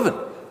make a living.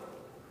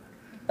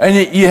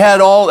 And you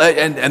had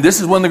and this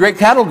is when the great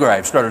cattle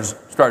drive started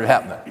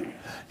happening.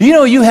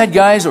 You had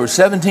guys that were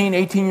 17,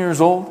 18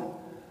 years old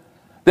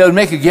that would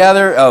make a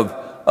gather of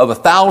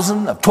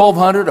 1,000, of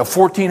 1,200, of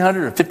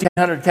 1,400, of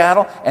 1,500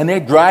 cattle, and they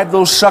drive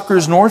those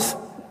suckers north.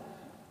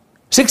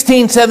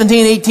 16,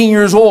 17, 18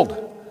 years old.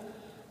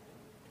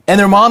 And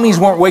their mommies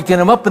weren't waking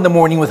them up in the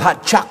morning with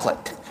hot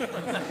chocolate. You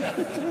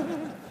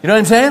know what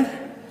I'm saying?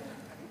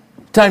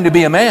 Time to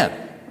be a man.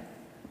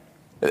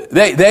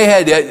 They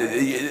had,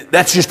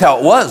 that's just how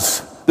it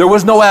was. There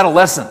was no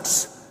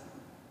adolescence.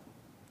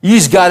 You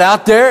just got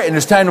out there and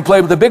it's time to play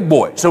with the big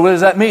boy. So what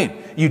does that mean?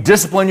 You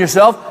discipline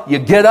yourself. You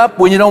get up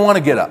when you don't want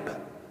to get up.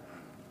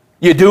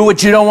 You do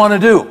what you don't want to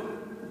do.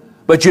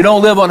 But you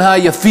don't live on how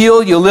you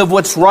feel. You live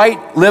what's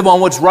right. Live on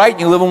what's right.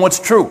 And you live on what's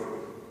true.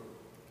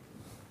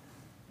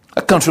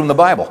 That comes from the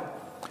Bible.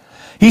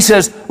 He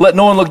says, let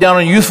no one look down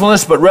on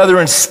youthfulness, but rather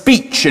in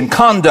speech and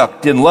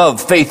conduct, in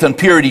love, faith, and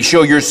purity,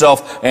 show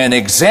yourself an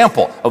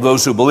example of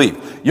those who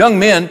believe. Young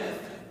men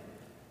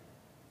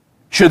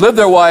should live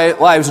their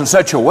lives in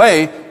such a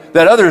way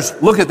that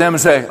others look at them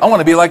and say, I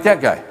want to be like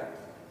that guy.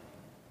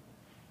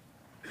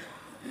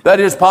 That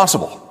is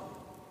possible.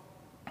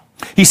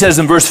 He says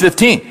in verse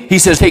 15, he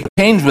says, take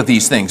pains with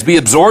these things, be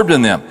absorbed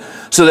in them,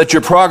 so that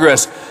your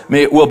progress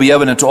will be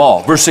evident to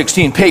all. Verse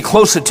 16, pay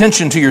close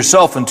attention to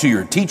yourself and to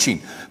your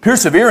teaching.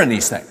 Persevere in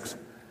these things.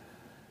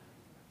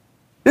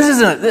 This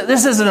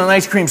isn't an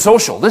ice cream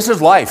social. This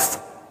is life.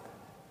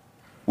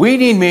 We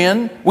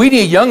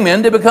need young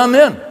men to become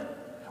men.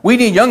 We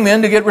need young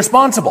men to get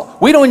responsible.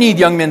 We don't need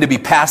young men to be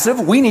passive.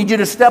 We need you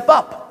to step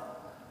up.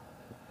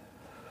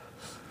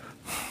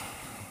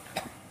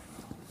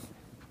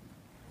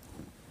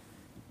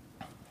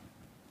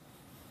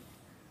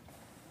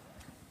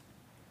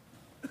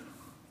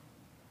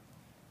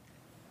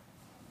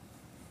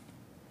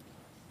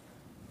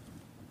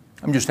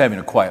 I'm just having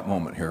a quiet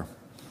moment here.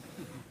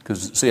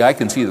 Because, see, I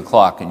can see the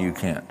clock and you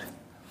can't.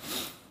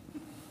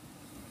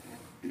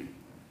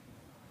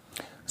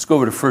 Let's go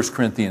over to 1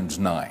 Corinthians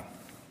 9.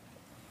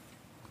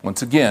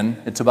 Once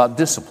again, it's about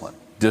discipline.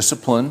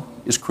 Discipline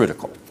is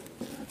critical.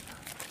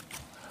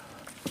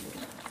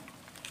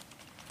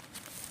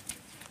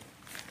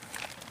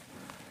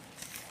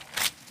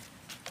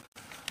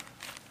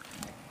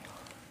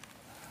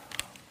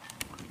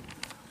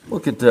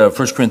 Look at 1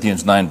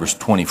 Corinthians 9, verse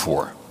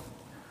 24.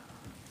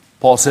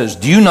 Paul says,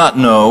 do you not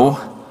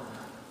know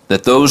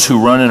that those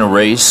who run in a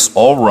race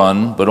all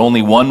run, but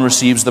only one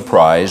receives the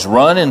prize?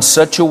 Run in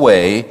such a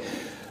way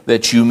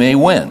that you may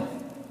win.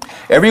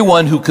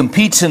 Everyone who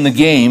competes in the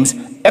games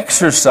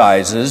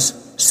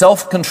exercises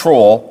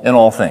self-control in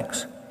all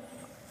things.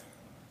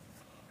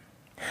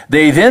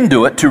 They then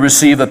do it to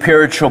receive a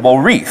perishable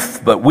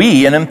wreath, but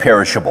we an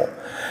imperishable.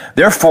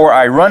 Therefore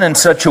I run in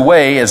such a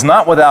way as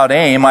not without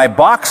aim. I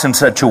box in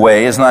such a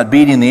way as not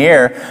beating the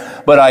air.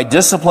 But I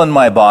discipline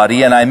my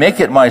body, and I make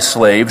it my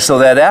slave, so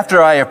that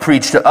after I have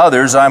preached to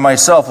others, I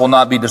myself will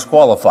not be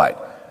disqualified.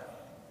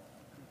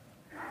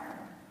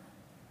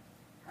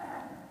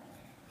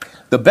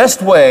 The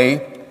best way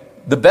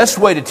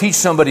to teach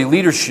somebody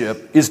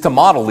leadership is to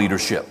model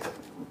leadership.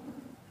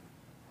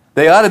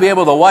 They ought to be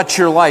able to watch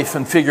your life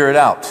and figure it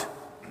out.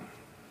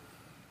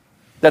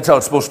 That's how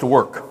it's supposed to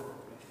work.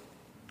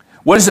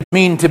 What does it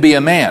mean to be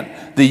a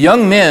man? The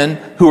young men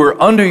who are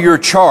under your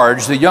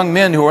charge, the young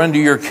men who are under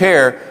your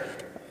care,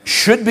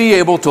 should be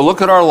able to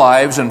look at our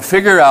lives and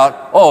figure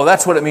out, oh,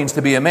 that's what it means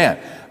to be a man.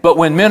 But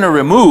when men are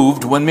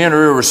removed, when men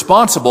are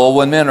irresponsible,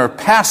 when men are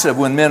passive,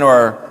 when men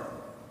are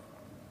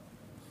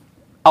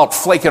out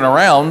flaking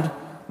around,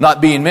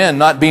 not being men,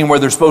 not being where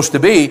they're supposed to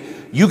be,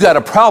 you got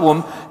a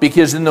problem,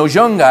 because then those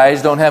young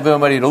guys don't have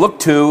anybody to look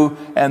to,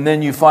 and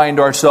then you find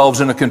ourselves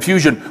in a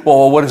confusion.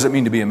 Well, what does it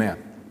mean to be a man?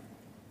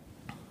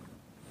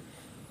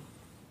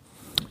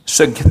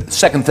 2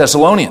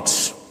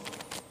 Thessalonians.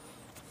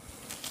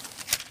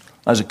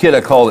 As a kid, I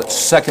called it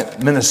Second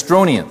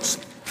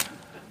Minestronians.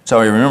 That's how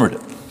I remembered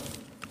it.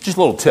 Just a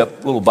little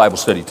tip, a little Bible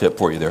study tip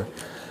for you there.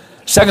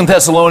 2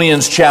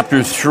 Thessalonians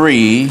chapter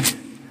 3,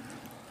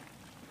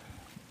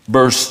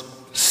 verse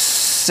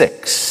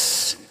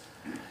 6.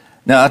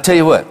 Now, I'll tell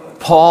you what.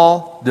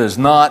 Paul does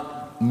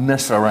not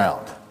mess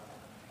around.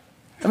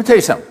 Let me tell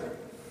you something.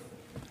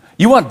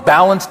 You want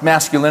balanced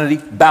masculinity?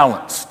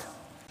 Balanced.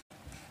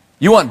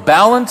 You want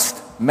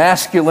balanced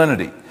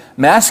masculinity.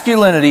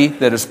 Masculinity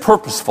that is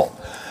purposeful.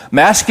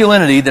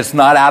 Masculinity that's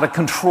not out of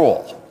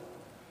control.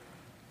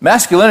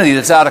 Masculinity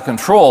that's out of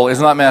control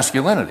is not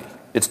masculinity.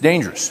 It's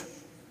dangerous.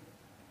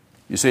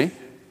 You see?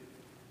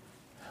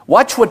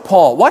 Watch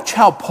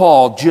how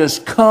Paul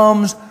just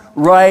comes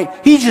right.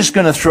 He's just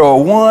going to throw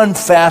one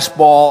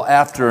fastball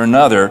after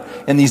another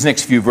in these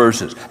next few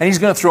verses. And he's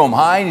going to throw them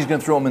high and he's going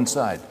to throw them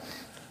inside.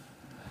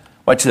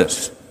 Watch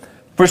this.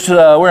 First,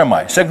 where am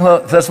I? 2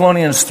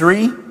 Thessalonians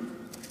 3?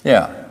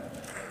 Yeah.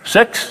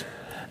 6?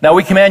 Now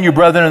we command you,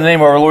 brethren, in the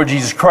name of our Lord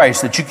Jesus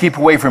Christ, that you keep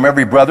away from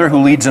every brother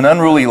who leads an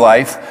unruly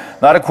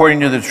life, not according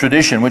to the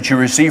tradition which you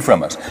receive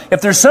from us. If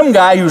there's some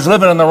guy who's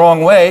living in the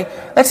wrong way,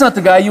 that's not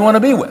the guy you want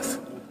to be with.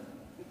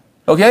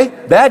 Okay?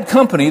 Bad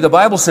company, the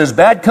Bible says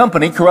bad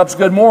company corrupts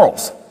good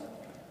morals.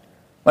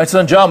 My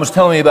son John was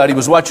telling me about, he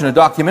was watching a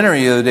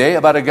documentary the other day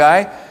about a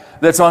guy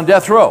that's on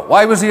death row.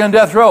 Why was he on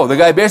death row? The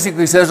guy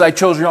basically says, I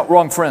chose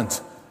wrong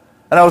friends.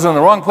 And I was in the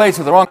wrong place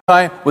at the wrong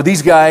time with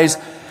these guys.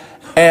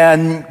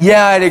 And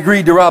yeah, I'd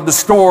agreed to rob the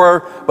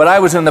store, but I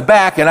was in the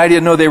back and I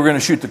didn't know they were going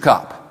to shoot the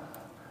cop.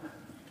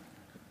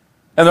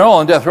 And they're all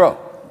on death row.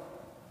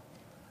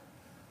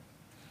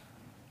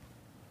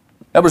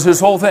 That was his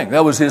whole thing.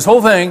 That was his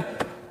whole thing.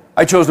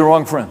 I chose the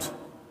wrong friends.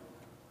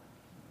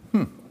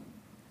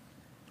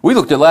 We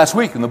looked at last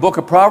week in the book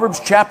of Proverbs,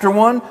 chapter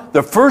 1.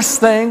 The first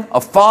thing a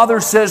father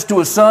says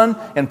to a son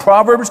in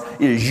Proverbs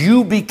is,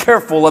 you be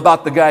careful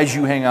about the guys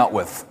you hang out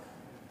with.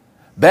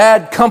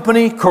 Bad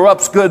company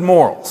corrupts good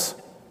morals.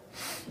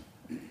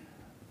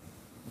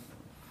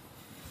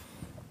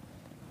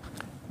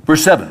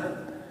 Verse 7.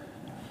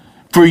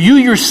 For you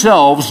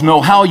yourselves know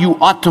how you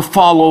ought to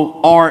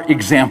follow our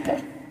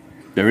example.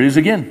 There it is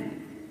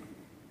again.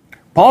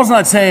 Paul's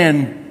not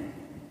saying,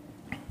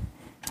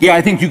 yeah,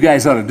 I think you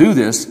guys ought to do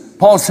this.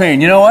 Paul's saying,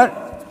 you know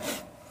what?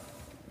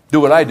 Do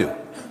what I do.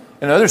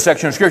 In another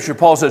section of Scripture,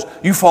 Paul says,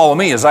 you follow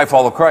me as I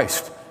follow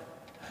Christ.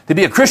 To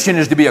be a Christian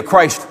is to be a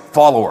Christ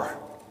follower.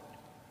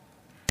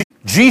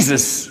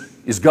 Jesus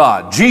is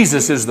God.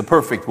 Jesus is the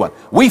perfect one.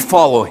 We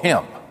follow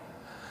him.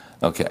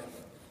 Okay.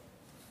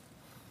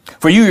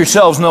 For you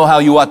yourselves know how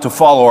you ought to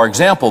follow our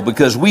example,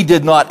 because we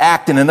did not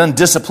act in an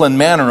undisciplined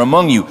manner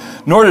among you,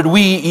 nor did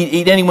we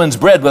eat anyone's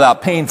bread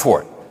without paying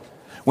for it.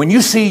 When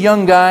you see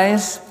young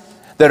guys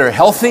that are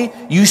healthy,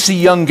 you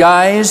see young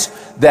guys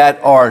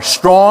that are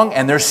strong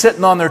and they're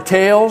sitting on their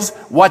tails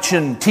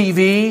watching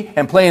TV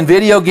and playing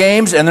video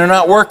games and they're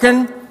not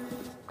working,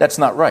 that's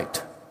not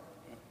right.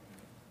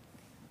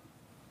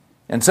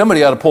 And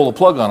somebody ought to pull the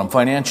plug on them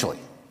financially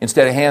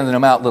instead of handing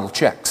them out little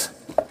checks.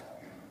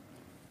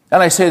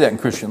 And I say that in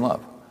Christian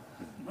love.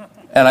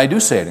 And I do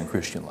say it in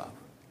Christian love.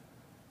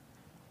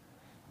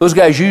 Those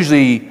guys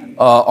usually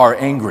are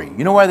angry.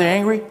 You know why they're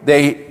angry?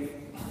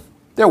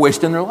 They're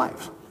wasting their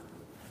lives.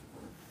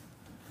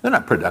 They're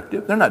not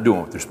productive. They're not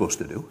doing what they're supposed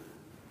to do.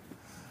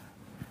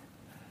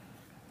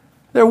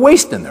 They're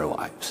wasting their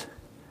lives.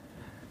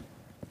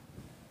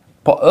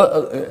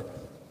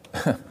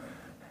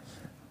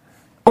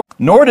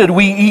 Nor did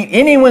we eat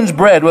anyone's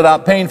bread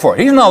without paying for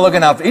it. He's not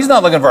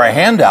looking for a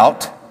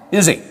handout,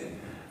 is he?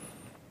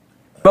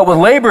 But with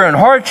labor and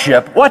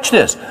hardship, watch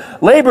this.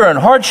 Labor and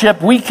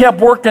hardship, we kept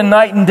working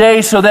night and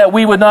day so that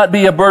we would not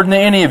be a burden to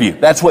any of you.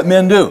 That's what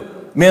men do.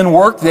 Men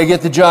work, they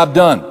get the job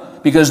done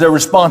because they're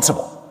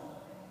responsible.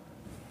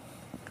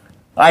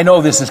 I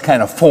know this is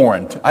kind of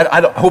foreign.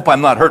 I hope I'm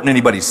not hurting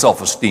anybody's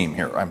self-esteem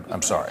here.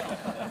 I'm sorry.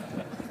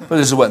 But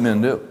this is what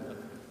men do.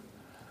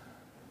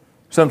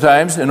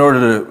 Sometimes, in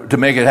order to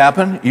make it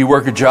happen, you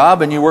work a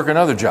job and you work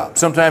another job.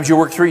 Sometimes you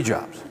work 3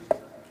 jobs.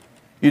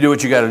 You do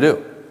what you got to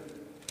do.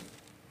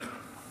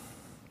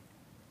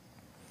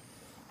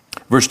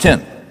 Verse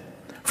 10.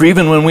 For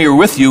even when we were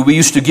with you, we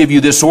used to give you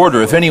this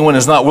order: if anyone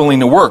is not willing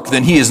to work,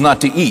 then he is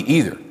not to eat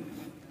either.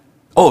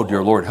 Oh,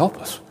 dear Lord, help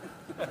us.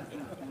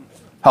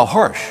 How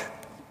harsh.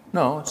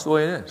 No, it's the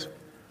way it is.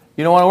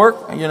 You don't want to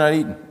work? You're not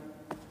eating.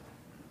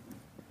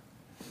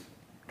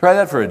 Try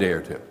that for a day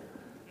or two.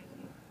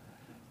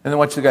 And then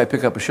watch the guy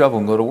pick up a shovel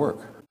and go to work.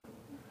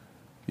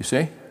 You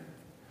see?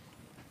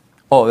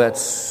 Oh,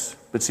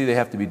 but see, they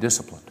have to be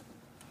disciplined.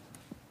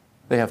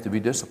 They have to be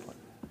disciplined.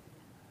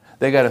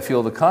 They got to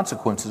feel the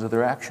consequences of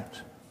their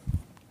actions.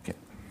 Okay.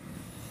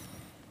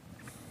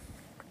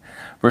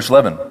 Verse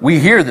 11. We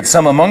hear that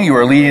some among you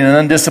are leading an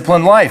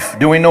undisciplined life,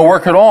 doing no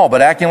work at all,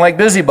 but acting like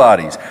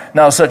busybodies.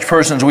 Now such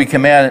persons we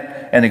command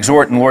and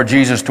exhort in the Lord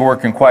Jesus to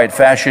work in quiet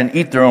fashion,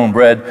 eat their own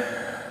bread.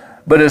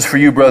 But as for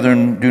you,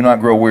 brethren, do not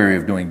grow weary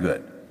of doing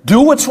good.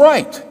 Do what's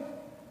right.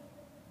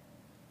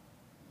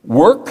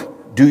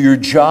 Work, do your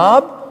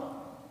job.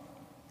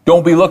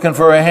 Don't be looking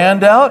for a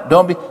handout.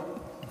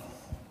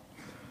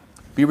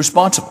 Be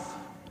responsible.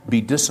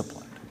 Be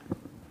disciplined.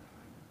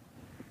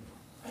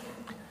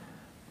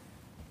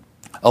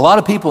 A lot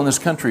of people in this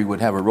country would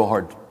have a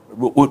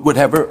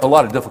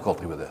lot of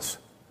difficulty with this.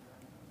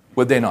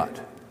 Would they not?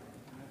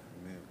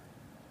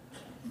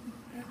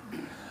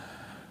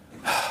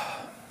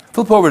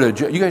 Flip over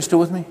to, you guys still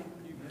with me?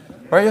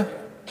 Are you?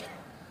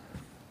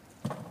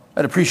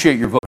 I'd appreciate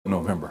your vote in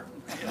November.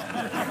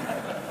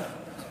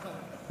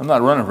 I'm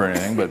not running for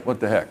anything, but what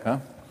the heck, huh?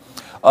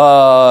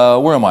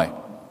 Where am I?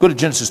 Go to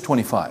Genesis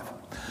 25.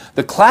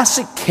 The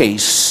classic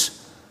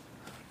case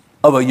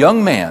of a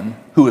young man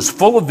who is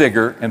full of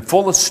vigor and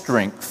full of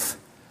strength,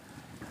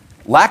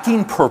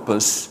 lacking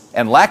purpose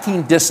and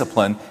lacking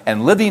discipline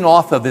and living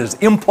off of his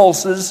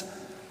impulses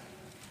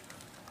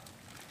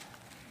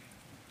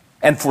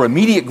and for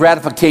immediate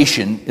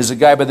gratification, is a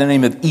guy by the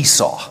name of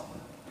Esau.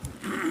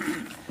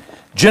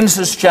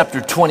 Genesis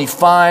chapter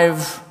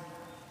 25,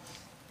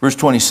 verse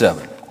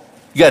 27.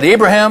 You got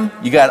Abraham,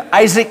 you got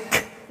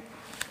Isaac.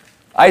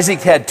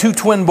 Isaac had 2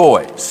 twin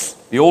boys.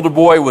 The older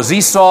boy was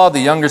Esau, the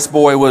youngest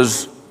boy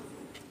was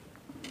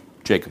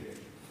Jacob.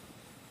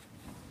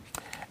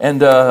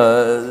 And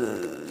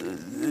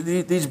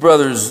these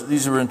brothers,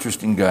 these are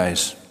interesting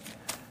guys.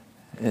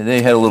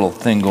 They had a little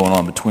thing going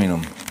on between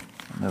them.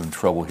 I'm having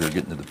trouble here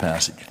getting to the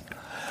passage.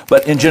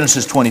 But in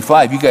Genesis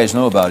 25, you guys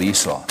know about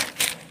Esau.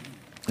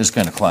 This is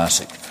kind of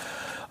classic.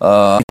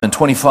 In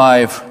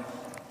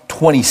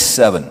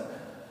 25:27,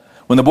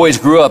 when the boys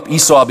grew up,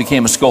 Esau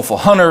became a skillful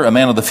hunter, a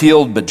man of the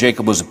field, but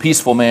Jacob was a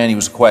peaceful man. He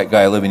was a quiet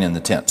guy living in the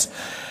tents.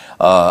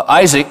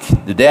 Isaac,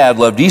 the dad,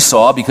 loved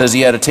Esau because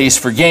he had a taste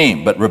for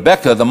game, but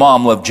Rebekah, the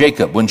mom, loved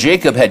Jacob. When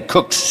Jacob had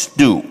cooked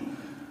stew,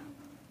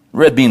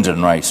 red beans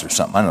and rice or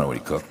something, I don't know what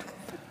he cooked.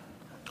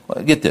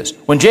 Well, get this.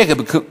 When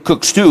Jacob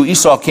cooked stew,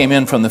 Esau came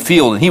in from the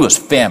field and he was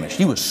famished.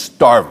 He was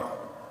starving.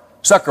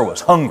 Sucker was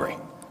hungry.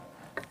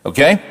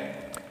 Okay?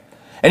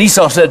 And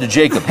Esau said to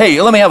Jacob,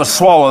 "Hey, let me have a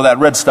swallow of that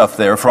red stuff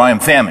there, for I am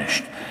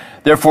famished."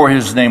 Therefore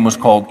his name was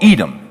called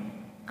Edom,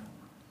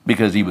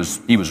 because he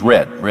was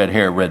red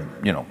hair,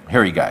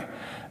 hairy guy.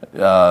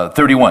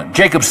 31.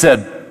 Jacob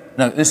said,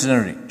 now this is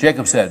interesting.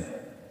 Jacob said,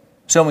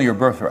 "Sell me your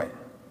birthright."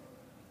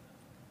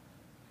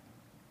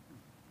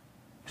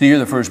 See, you're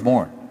the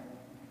firstborn.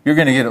 You're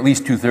going to get at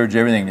least 2/3 of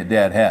everything that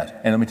dad has.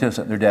 And let me tell you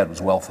something, their dad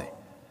was wealthy.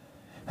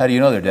 How do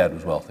you know their dad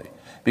was wealthy?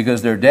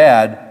 Because their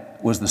dad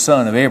was the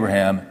son of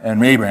Abraham,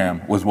 and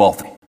Abraham was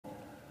wealthy.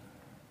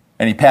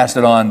 And he passed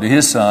it on to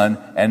his son,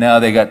 and now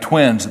they got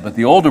twins. But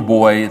the older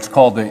boy, it's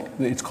called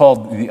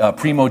the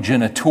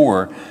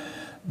primogeniture,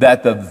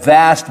 that the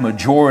vast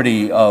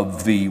majority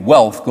of the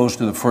wealth goes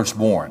to the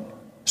firstborn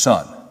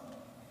son.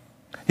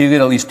 He'll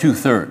get at least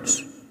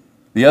 2/3.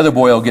 The other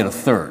boy will get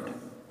 1/3.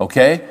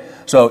 Okay?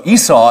 So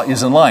Esau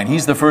is in line.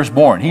 He's the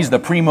firstborn. He's the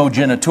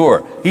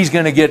primogeniture. He's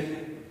going to get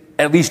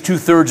at least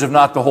 2/3, if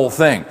not the whole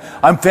thing.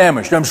 I'm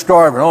famished. I'm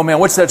starving. Oh man,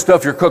 what's that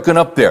stuff you're cooking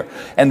up there?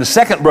 And the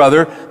second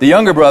brother, the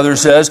younger brother,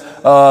 says,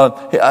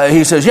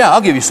 yeah,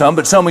 I'll give you some,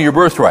 but sell me your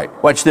birthright.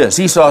 Watch this.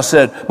 Esau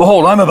said,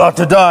 "Behold, I'm about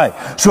to die.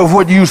 So of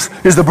what use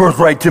is the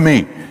birthright to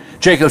me?"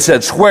 Jacob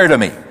said, "Swear to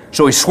me."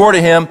 So he swore to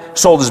him,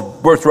 sold his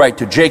birthright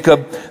to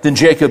Jacob. Then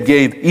Jacob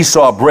gave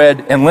Esau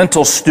bread and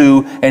lentil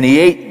stew, and he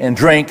ate and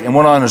drank and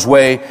went on his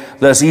way,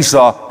 lest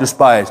Esau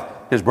despise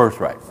his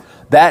birthright.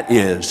 That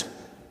is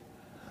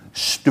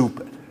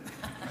stupid.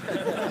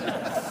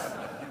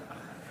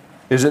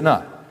 Is it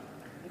not?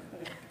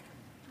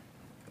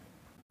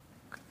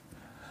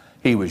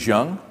 He was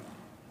young.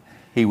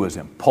 He was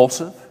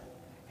impulsive.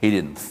 He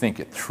didn't think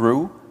it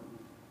through.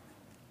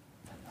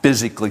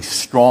 Physically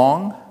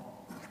strong,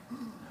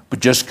 but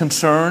just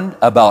concerned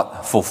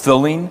about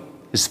fulfilling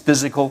his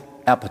physical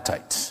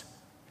appetites.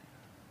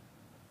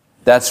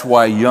 That's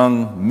why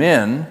young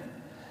men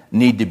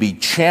need to be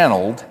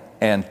channeled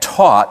and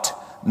taught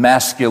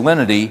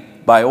masculinity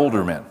by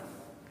older men.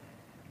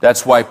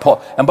 That's why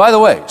Paul, and by the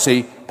way,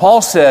 see,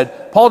 Paul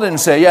didn't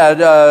say,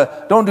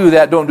 don't do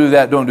that, don't do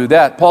that, don't do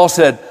that. Paul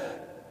said,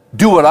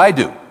 do what I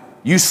do.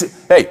 You say,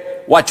 hey,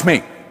 watch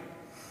me.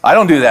 I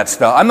don't do that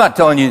stuff. I'm not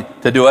telling you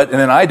to do it, and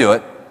then I do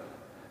it.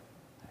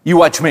 You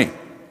watch me.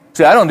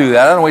 See, I don't do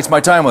that. I don't waste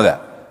my time with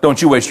that.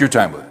 Don't you waste your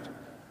time with it.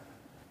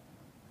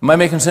 Am I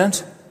making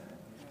sense?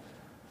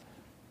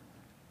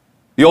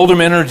 The older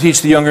men are to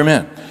teach the younger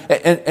men.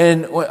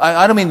 And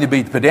I don't mean to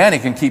be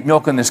pedantic and keep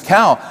milking this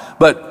cow,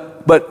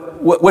 but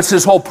what's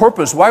this whole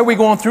purpose? Why are we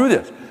going through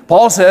this?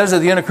 Paul says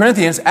at the end of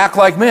Corinthians, act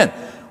like men.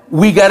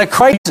 We got a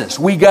crisis.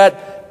 We got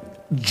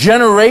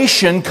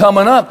generation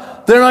coming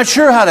up. They're not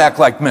sure how to act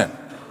like men.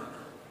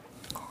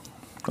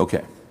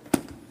 Okay.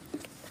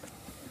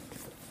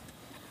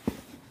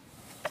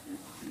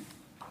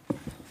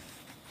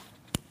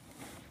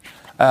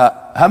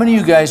 How many of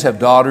you guys have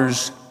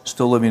daughters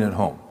still living at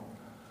home?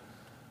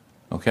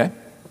 Okay.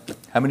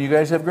 How many of you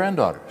guys have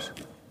granddaughters?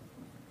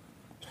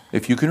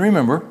 If you can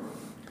remember.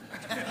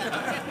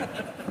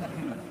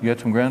 You got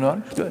some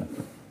granddaughters? Good.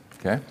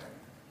 Okay.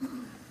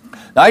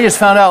 Now, I just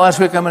found out last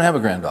week I'm going to have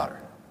a granddaughter.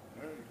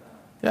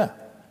 Yeah.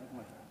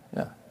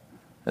 Yeah.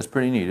 That's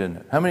pretty neat, isn't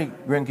it? How many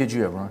grandkids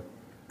you have, Ron?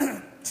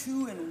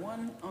 2 and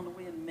 1 on the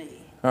way in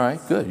May. All right,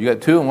 good. You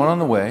got 2 and 1 on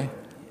the way.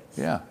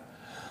 Yeah.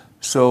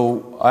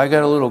 So I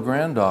got a little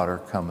granddaughter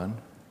coming.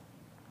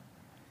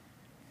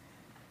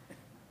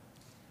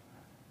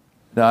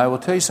 Now, I will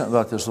tell you something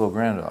about this little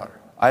granddaughter.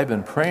 I've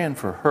been praying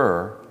for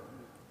her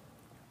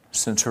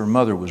since her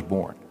mother was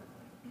born.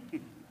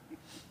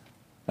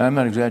 And I'm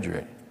not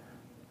exaggerating.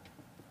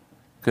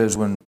 Because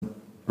when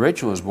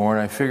Rachel was born,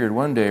 I figured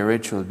one day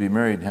Rachel would be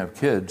married and have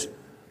kids.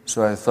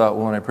 So I thought,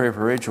 well, when I pray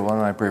for Rachel, why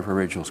don't I pray for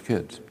Rachel's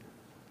kids?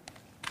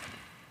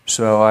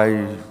 So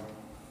I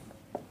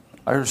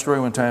heard a story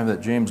one time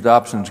that James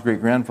Dobson's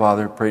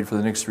great-grandfather prayed for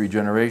the next 3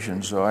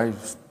 generations. So I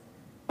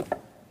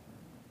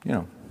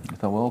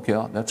thought, well, okay,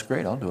 that's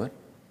great, I'll do it.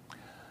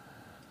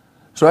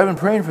 So I've been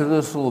praying for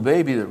this little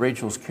baby that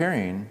Rachel's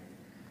carrying.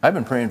 I've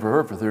been praying for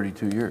her for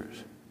 32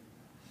 years.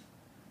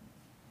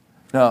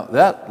 Now,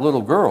 that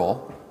little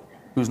girl,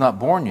 who's not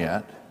born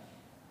yet,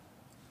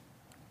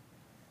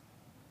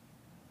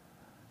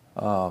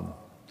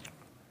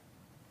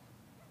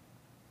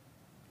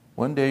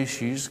 one day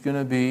she's going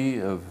to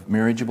be of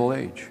marriageable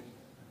age.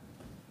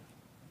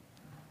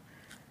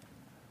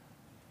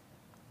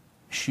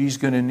 She's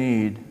going to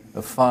need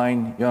a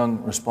fine,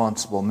 young,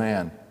 responsible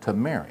man to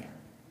marry.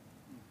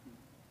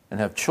 and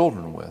have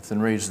children with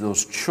and raise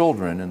those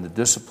children in the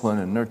discipline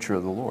and nurture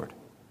of the Lord.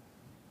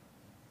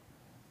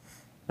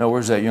 Now,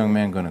 where's that young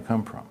man going to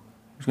come from?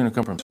 He's going to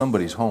come from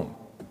somebody's home.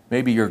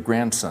 Maybe your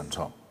grandson's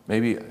home.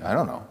 Maybe, I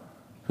don't know.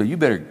 So you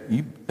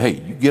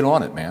get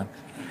on it, man.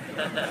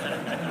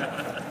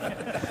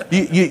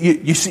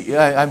 You see,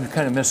 I'm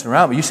kind of messing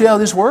around, but you see how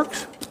this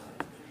works?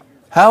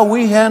 How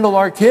we handle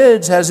our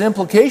kids has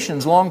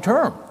implications long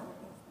term.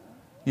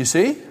 You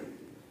see?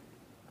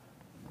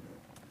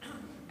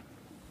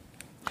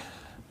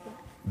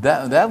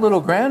 That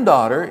little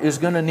granddaughter is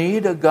going to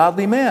need a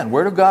godly man.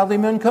 Where do godly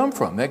men come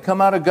from? They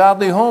come out of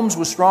godly homes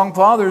with strong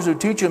fathers who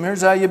teach them,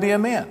 here's how you be a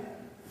man.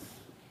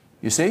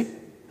 You see?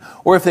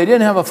 Or if they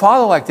didn't have a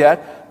father like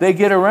that, they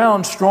get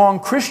around strong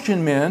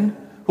Christian men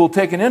who will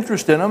take an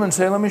interest in them and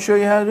say, let me show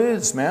you how it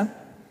is, man.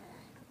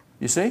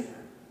 You see?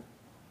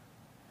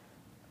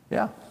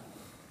 Yeah.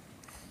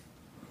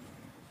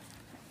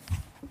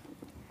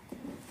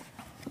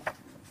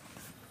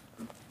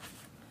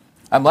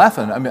 I'm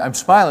laughing. I'm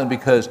smiling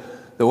because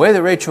the way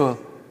that Rachel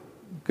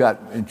got,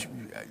 I got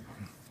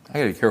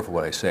to be careful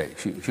what I say.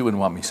 She wouldn't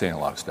want me saying a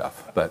lot of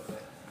stuff, but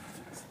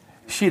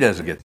she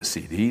doesn't get to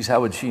see these.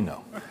 How would she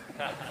know?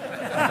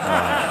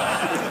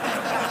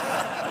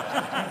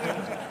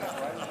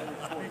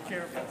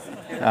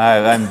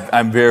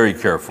 I'm very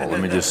careful. Let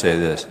me just say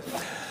this.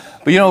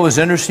 But you know what was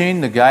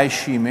interesting? The guy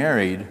she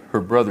married, her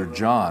brother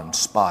John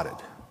spotted.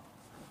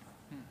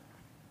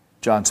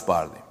 John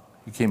spotted him.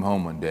 He came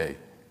home one day,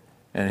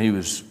 and he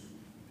was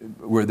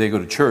where they go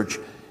to church.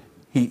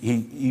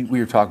 We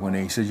were talking one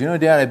day. He says, "You know,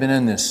 Dad, I've been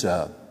in this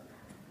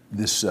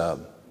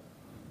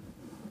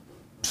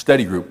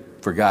study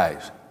group for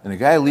guys, and the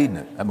guy leading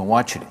it, I've been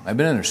watching him. I've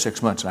been in there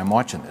 6 months, and I'm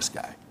watching this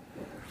guy."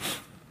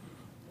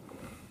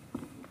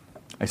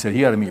 I said,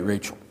 "He ought to meet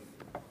Rachel."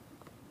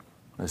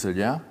 I said,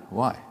 "Yeah?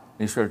 Why?"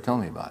 And he started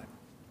telling me about him.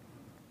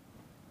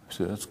 I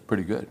said, "That's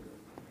pretty good."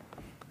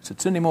 I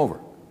said, "Send him over."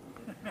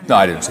 No,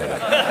 I didn't say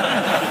that.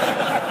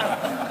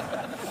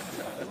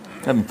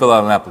 Have him fill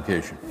out an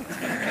application.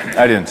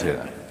 I didn't say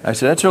that. I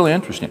said, "That's really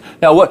interesting."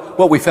 Now,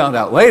 what we found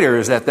out later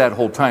is that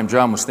whole time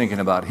John was thinking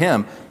about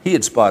him, he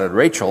had spotted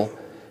Rachel,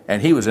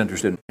 and he was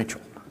interested in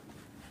Rachel.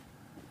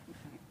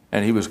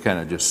 And he was kind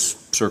of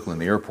just circling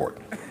the airport.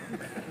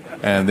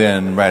 And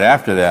then right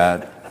after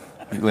that,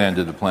 he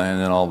landed the plane,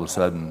 and then all of a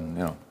sudden,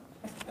 you know.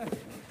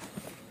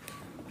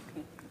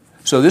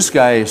 So this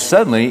guy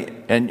suddenly,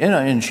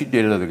 and she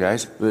dated other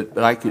guys, but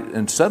I could,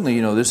 and suddenly,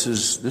 you know, this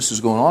is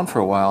going on for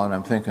a while, and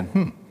I'm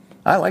thinking,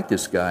 I like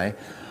this guy.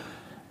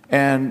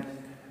 And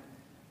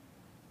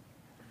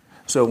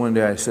so one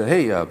day I said,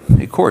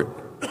 hey, Court,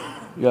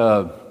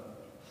 you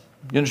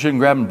interested in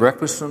grabbing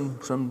breakfast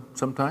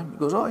sometime? He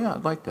goes, "Oh yeah,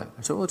 I'd like that."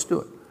 I said, "Well, let's do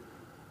it."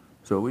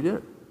 So we did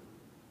it.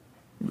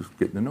 Just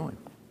getting to know him.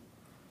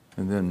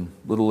 And then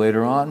a little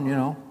later on, you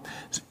know.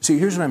 See,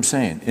 here's what I'm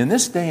saying. In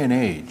this day and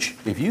age,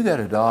 if you got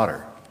a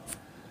daughter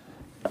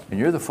and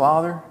you're the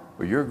father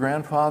or you're a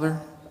grandfather,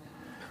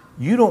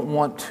 you don't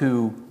want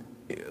to,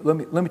 let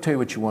me tell you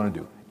what you want to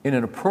do. In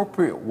an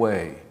appropriate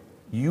way,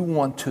 you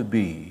want to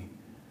be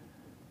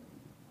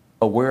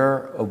aware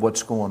of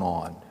what's going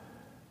on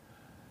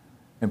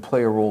and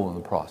play a role in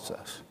the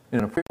process in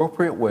an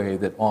appropriate way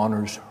that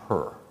honors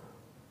her.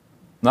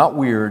 Not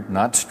weird,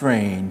 not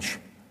strange,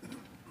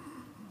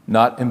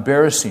 not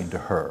embarrassing to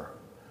her,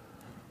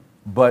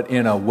 but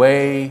in a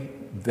way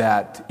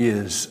that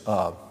is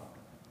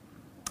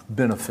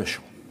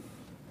beneficial.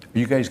 Are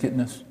you guys getting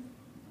this? You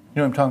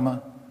know what I'm talking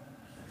about?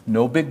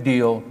 No big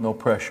deal, no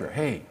pressure.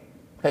 Hey,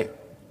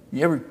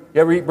 you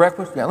ever eat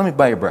breakfast? Yeah, let me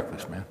buy you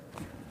breakfast, man.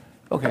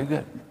 Okay,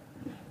 good.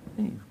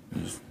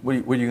 What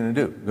are you going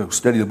to do? Go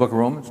study the book of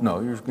Romans? No,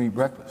 you're just going to eat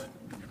breakfast.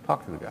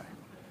 Talk to the guy.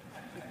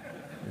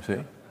 You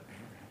see?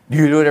 Do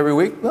you do it every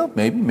week? Well,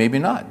 maybe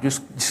not.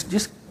 Just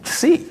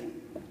see.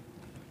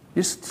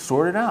 Just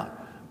sort it out.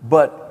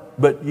 But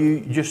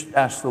you just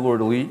ask the Lord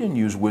to lead and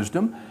use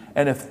wisdom.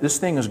 And if this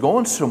thing is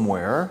going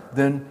somewhere,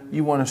 then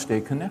you want to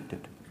stay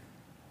connected.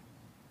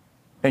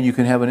 And you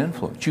can have an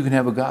influence. You can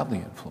have a godly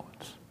influence.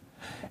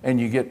 And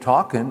you get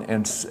talking,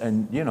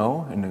 and you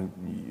know,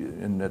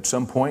 and at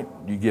some point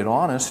you get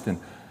honest, and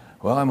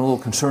well, I'm a little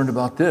concerned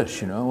about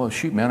this, you know. Well,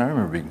 shoot, man, I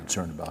remember being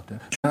concerned about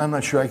that. I'm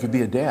not sure I could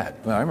be a dad.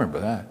 Well, I remember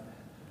that.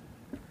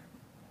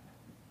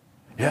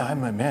 Yeah,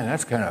 man,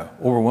 that's kind of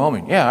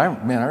overwhelming. Yeah, I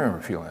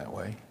remember feeling that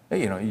way.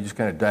 Hey, you know, you just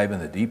kind of dive in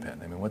the deep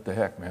end. I mean, what the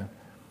heck, man?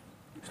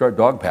 Start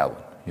dog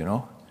paddling, you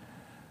know.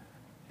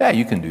 Yeah,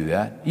 you can do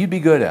that. You'd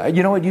be good at it.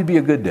 You know what? You'd be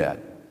a good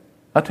dad.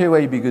 I'll tell you why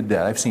you'd be a good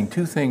dad. I've seen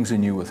two things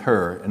in you with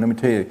her, and let me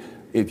tell you,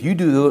 if you're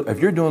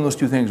doing those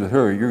two things with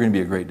her, you're going to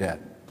be a great dad.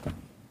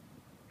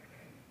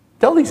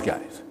 Tell these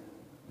guys.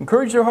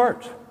 Encourage their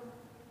hearts.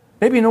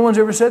 Maybe no one's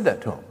ever said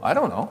that to them. I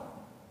don't know.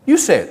 You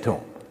say it to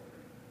them.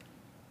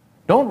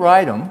 Don't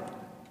ride them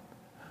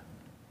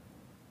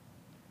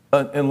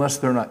unless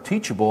they're not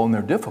teachable and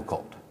they're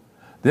difficult.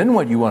 Then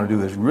what you want to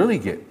do is really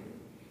get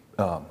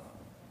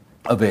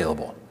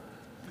available.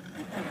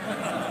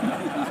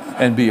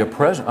 And be a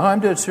present. Oh, I'm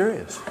dead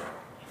serious.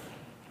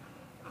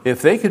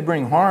 if they could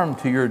bring harm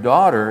to your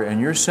daughter and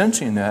you're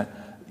sensing that,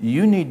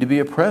 you need to be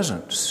a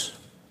presence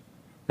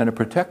and a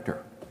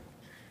protector.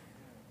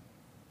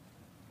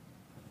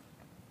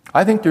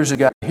 I think there's a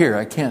guy here,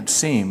 I can't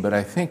see him, but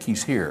I think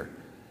he's here.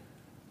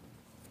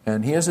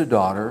 And he has a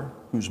daughter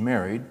who's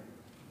married,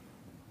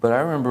 but I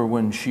remember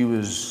when she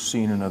was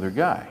seeing another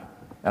guy.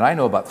 And I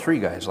know about 3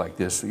 guys like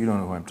this, so you don't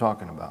know who I'm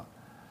talking about.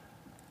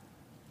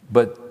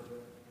 But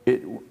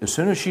as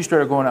soon as she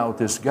started going out with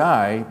this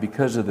guy,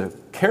 because of the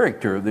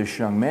character of this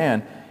young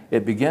man,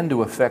 it began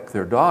to affect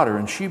their daughter,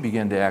 and she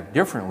began to act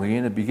differently,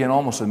 and it began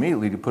almost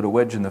immediately to put a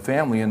wedge in the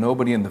family, and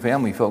nobody in the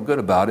family felt good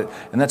about it,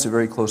 and that's a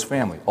very close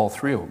family. All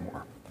 3 of them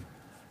were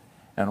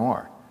and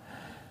are.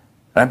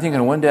 And I'm thinking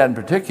of one dad in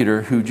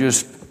particular who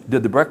just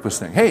did the breakfast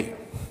thing. Hey,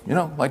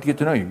 I'd like to get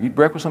to know you. Eat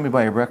breakfast? Let me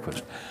buy you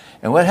breakfast.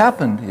 And what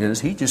happened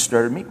is he just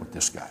started meeting with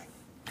this guy.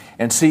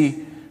 And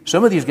see,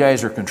 some of these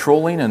guys are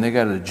controlling and they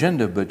got an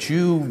agenda, but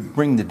you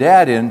bring the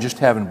dad in just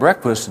having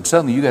breakfast and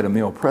suddenly you got a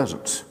male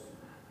presence.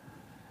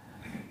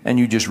 And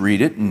you just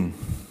read it and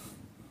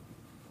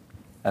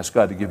ask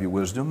God to give you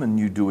wisdom and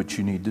you do what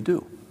you need to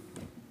do.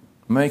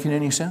 Am I making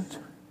any sense?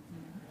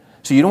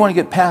 So you don't want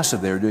to get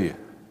passive there, do you?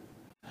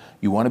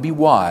 You want to be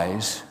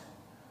wise,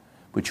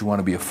 but you want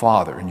to be a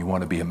father and you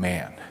want to be a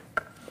man.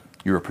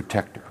 You're a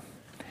protector.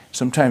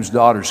 Sometimes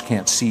daughters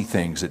can't see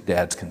things that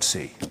dads can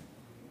see.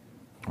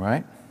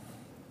 Right?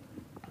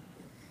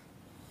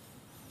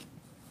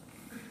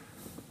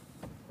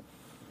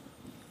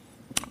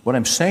 What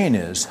I'm saying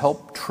is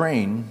help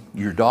train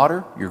your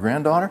daughter, your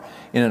granddaughter,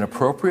 in an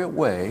appropriate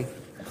way.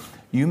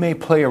 You may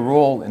play a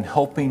role in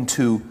helping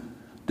to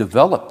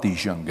develop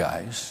these young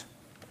guys,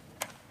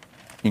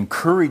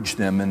 encourage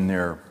them in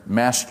their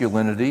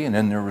masculinity and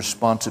in their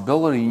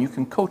responsibility, and you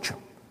can coach them.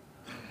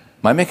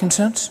 Am I making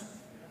sense?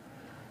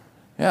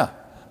 Yeah,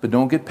 but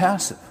don't get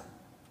passive.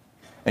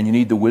 And you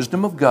need the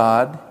wisdom of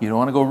God. You don't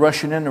want to go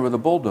rushing in there with a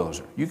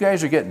bulldozer. You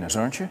guys are getting this,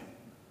 aren't you?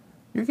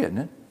 You're getting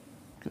it.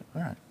 Good.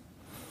 All right.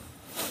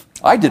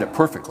 I did it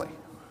perfectly.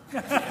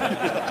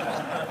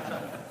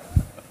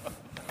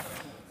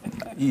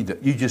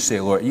 You just say,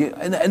 Lord,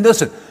 and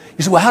listen,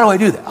 you say, well, how do I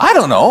do that? I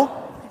don't know.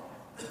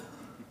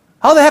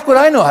 How the heck would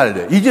I know how to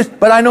do it?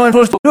 But I know I'm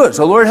supposed to do it.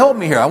 So Lord, help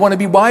me here. I want to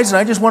be wise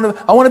and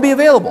I want to be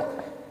available.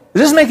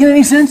 Is this making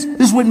any sense?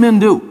 This is what men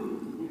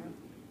do.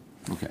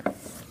 Okay.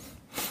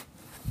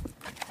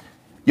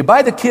 You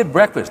buy the kid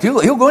breakfast.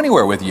 He'll go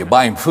anywhere with you. You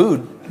buy him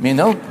food. I mean,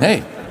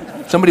 hey,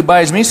 somebody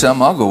buys me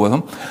something, I'll go with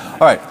them. All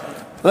right.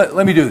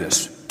 Let me do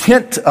this.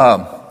 Kent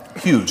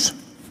Hughes.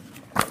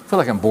 I feel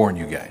like I'm boring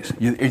you guys.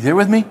 Are you there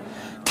with me?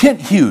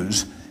 Kent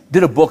Hughes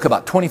did a book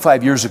about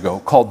 25 years ago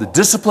called The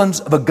Disciplines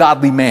of a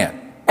Godly Man.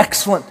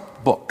 Excellent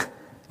book.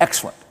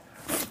 Excellent.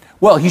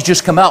 Well, he's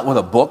just come out with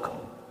a book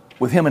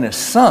with him and his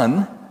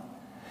son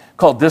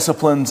called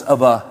Disciplines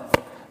of a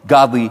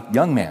Godly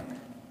Young Man.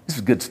 This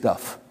is good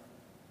stuff.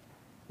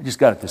 I just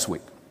got it this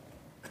week.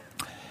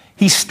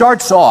 He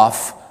starts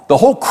off, the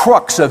whole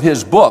crux of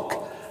his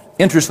book,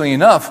 interestingly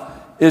enough,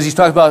 is he's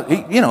talking about,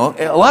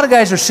 a lot of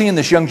guys are seeing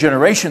this young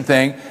generation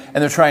thing and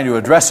they're trying to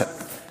address it.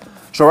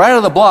 So right out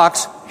of the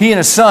blocks, he and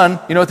his son,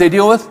 you know what they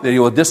deal with? They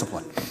deal with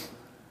discipline.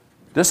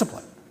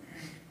 Discipline.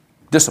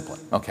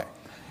 Okay.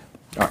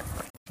 All right.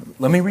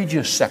 Let me read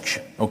you a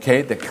section,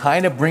 okay, that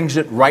kind of brings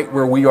it right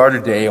where we are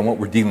today and what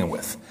we're dealing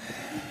with.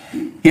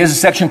 He has a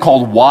section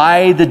called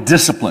Why the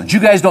Disciplines. You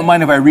guys don't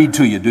mind if I read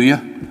to you, do you?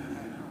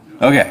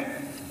 Okay.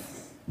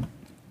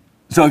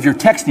 So if you're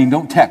texting,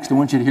 don't text. I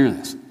want you to hear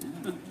this.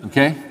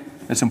 Okay?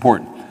 That's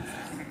important.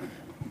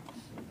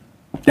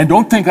 And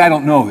don't think I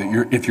don't know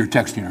that if you're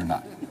texting or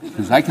not.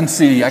 Because I can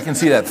see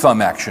that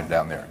thumb action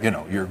down there.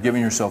 You're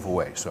giving yourself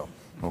away. So,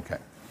 okay.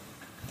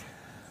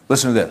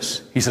 Listen to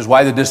this. He says,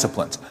 why the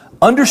disciplines?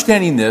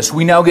 Understanding this,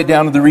 we now get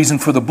down to the reason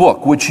for the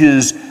book, which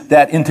is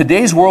that in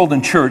today's world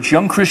and church,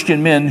 young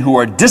Christian men who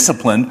are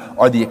disciplined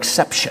are the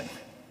exception,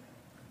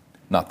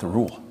 not the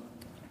rule.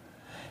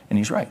 And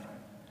he's right.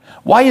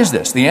 Why is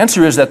this? The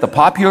answer is that the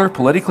popular,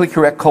 politically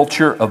correct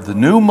culture of the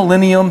new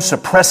millennium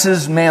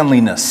suppresses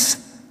manliness,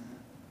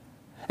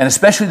 and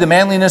especially the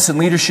manliness and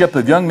leadership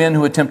of young men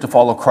who attempt to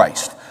follow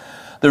Christ.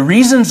 The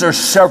reasons are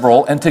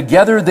several, and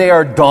together they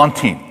are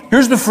daunting.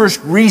 Here's the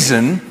first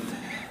reason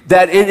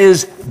that it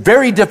is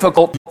very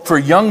difficult for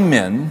young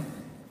men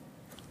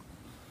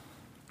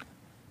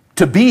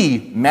to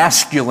be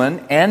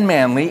masculine and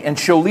manly and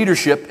show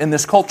leadership in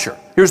this culture.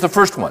 Here's the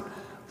first one,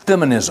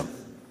 feminism.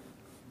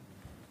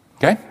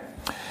 Okay?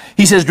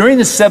 He says during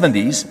the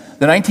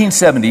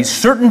 1970s,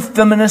 certain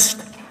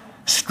feminist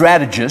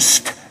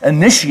strategists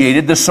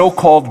initiated the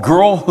so-called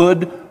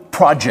Girlhood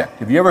Project.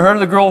 Have you ever heard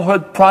of the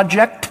Girlhood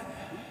Project?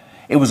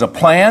 It was a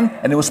plan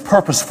and it was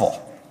purposeful.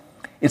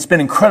 It's been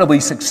incredibly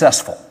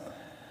successful.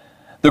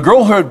 The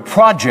Girlhood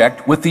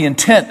Project, with the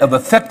intent of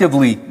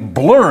effectively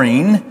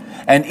blurring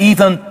and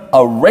even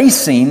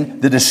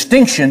erasing the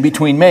distinction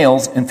between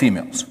males and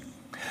females.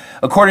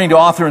 According to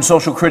author and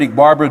social critic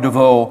Barbara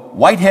DeVoe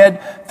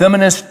Whitehead,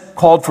 feminists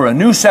called for a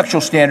new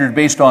sexual standard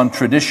based on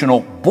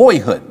traditional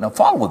boyhood. Now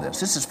follow this.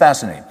 This is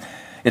fascinating.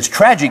 It's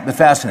tragic but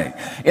fascinating.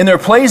 In their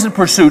plays and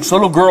pursuits,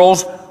 little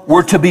girls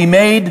were to be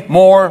made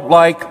more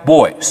like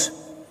boys.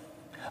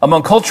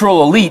 Among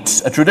cultural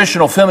elites, a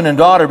traditional feminine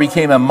daughter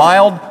became a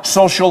mild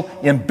social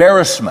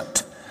embarrassment,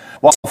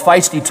 while a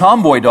feisty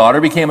tomboy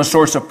daughter became a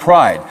source of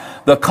pride.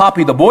 The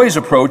copy the boys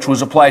approach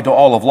was applied to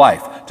all of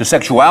life, to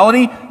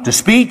sexuality, to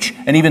speech,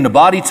 and even to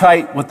body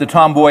type, with the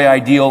tomboy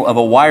ideal of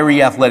a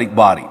wiry athletic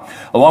body.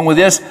 Along with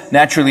this,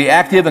 naturally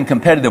active and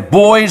competitive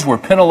boys were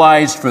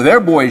penalized for their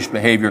boyish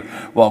behavior,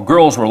 while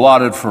girls were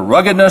lauded for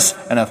ruggedness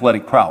and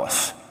athletic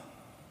prowess.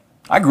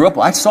 I grew up,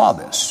 I saw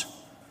this,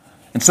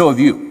 and so have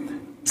you.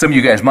 Some of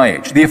you guys my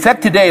age. The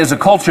effect today is a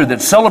culture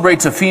that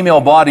celebrates a female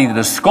body that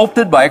is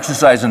sculpted by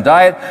exercise and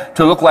diet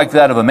to look like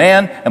that of a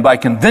man, and by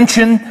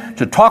convention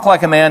to talk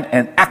like a man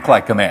and act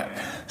like a man.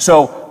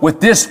 So with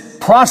this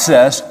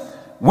process,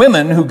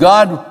 women who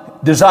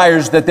God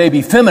desires that they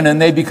be feminine,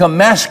 they become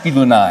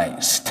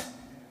masculinized.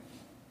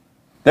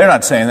 They're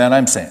not saying that,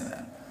 I'm saying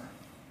that.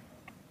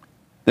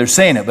 They're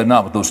saying it, but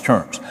not with those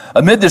terms.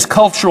 Amid this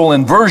cultural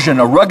inversion,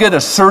 a rugged,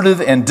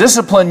 assertive, and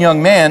disciplined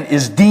young man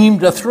is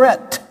deemed a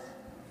threat.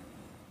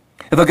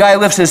 If a guy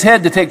lifts his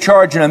head to take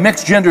charge in a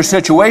mixed gender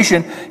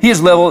situation, he is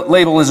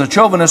labeled as a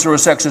chauvinist or a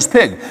sexist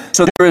pig.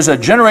 So there is a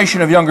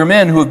generation of younger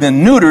men who have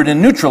been neutered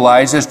and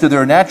neutralized as to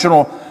their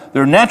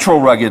natural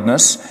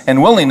ruggedness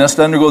and willingness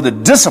to undergo the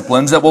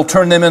disciplines that will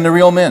turn them into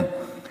real men.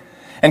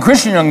 And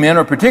Christian young men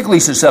are particularly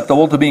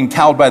susceptible to being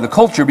cowed by the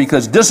culture,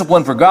 because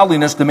discipline for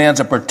godliness demands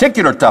a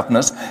particular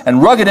toughness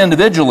and rugged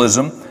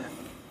individualism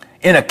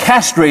in a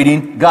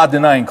castrating,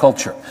 God-denying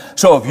culture.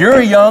 So if you're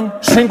a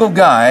young single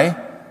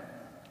guy,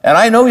 and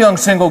I know young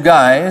single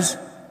guys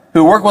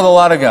who work with a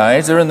lot of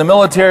guys, they're in the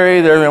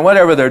military, they're in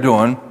whatever they're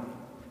doing,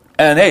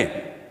 and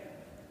hey,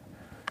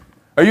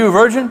 are you a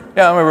virgin?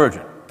 Yeah, I'm a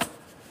virgin.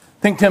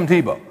 Think Tim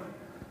Tebow.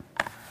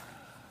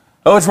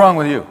 Oh, what's wrong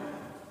with you?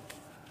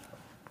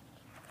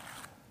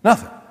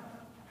 Nothing.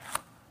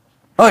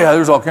 Oh yeah,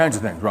 there's all kinds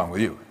of things wrong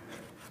with you.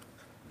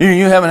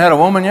 You haven't had a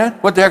woman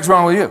yet? What the heck's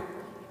wrong with you?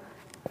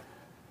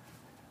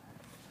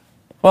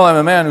 Well, I'm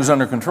a man who's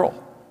under control.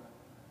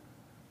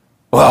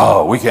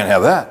 Well, we can't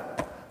have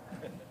that.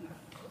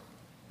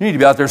 You need to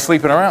be out there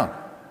sleeping around.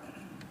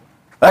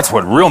 That's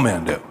what real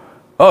men do.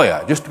 Oh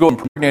yeah, just go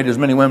impregnate as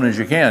many women as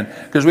you can,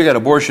 because we got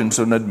abortion,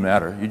 so it doesn't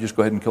matter. You just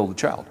go ahead and kill the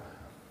child.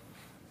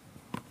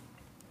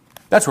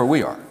 That's where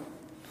we are.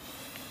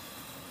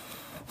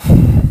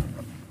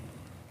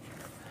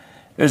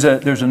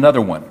 There's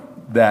another one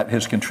that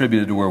has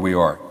contributed to where we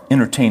are.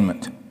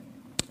 Entertainment.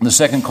 The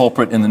second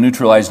culprit in the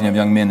neutralizing of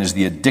young men is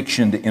the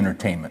addiction to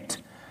entertainment.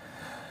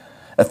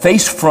 A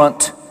face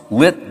front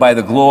lit by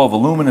the glow of a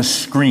luminous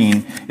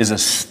screen is a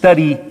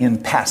study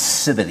in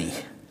passivity.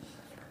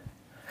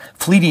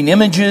 Fleeting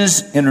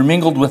images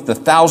intermingled with the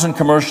 1,000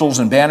 commercials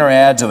and banner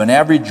ads of an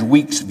average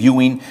week's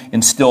viewing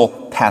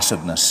instill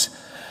passiveness.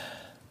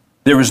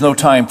 There is no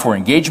time for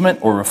engagement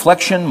or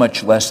reflection,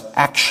 much less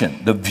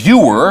action. The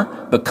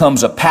viewer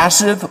becomes a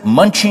passive,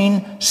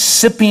 munching,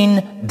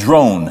 sipping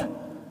drone.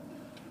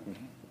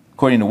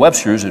 According to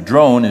Webster's, a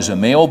drone is a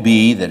male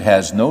bee that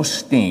has no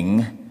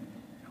sting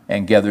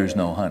and gathers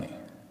no honey.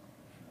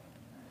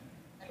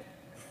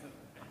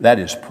 That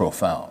is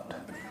profound.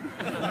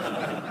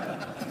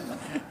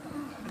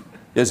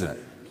 Isn't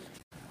it?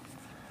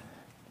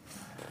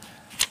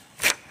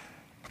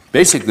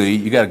 Basically,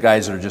 you got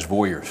guys that are just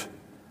voyeurs.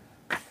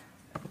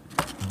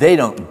 They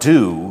don't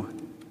do,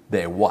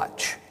 they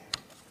watch.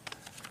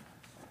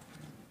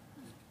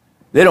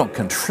 They don't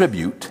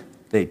contribute,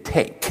 they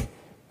take.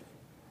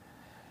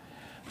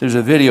 There's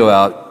a video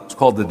out, it's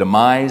called The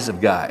Demise of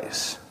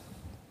Guys.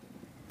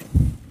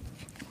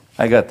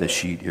 I got the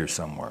sheet here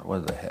somewhere.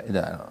 What the heck? I don't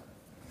know.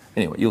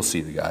 Anyway, you'll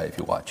see the guy if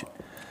you watch it.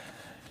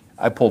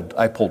 I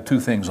pulled two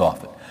things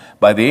off it.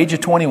 By the age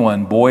of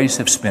 21, boys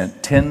have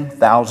spent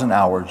 10,000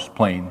 hours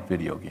playing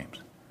video games.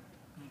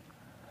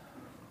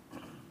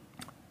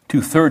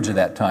 2/3 of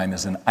that time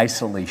is in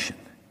isolation.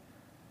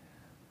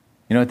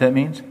 You know what that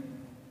means?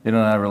 They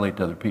don't know how to relate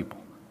to other people.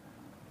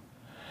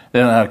 They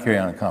don't know how to carry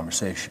on a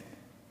conversation.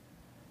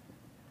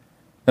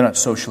 They're not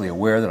socially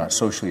aware. They're not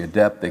socially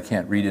adept. They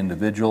can't read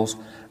individuals.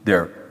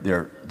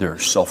 They're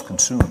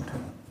self-consumed.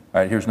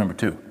 All right, here's number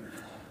two.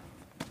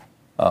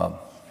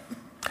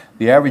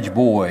 The average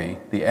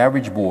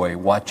boy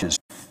watches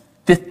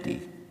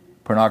 50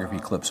 pornography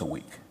clips a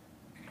week.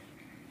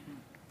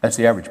 That's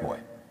the average boy.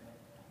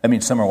 That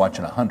means some are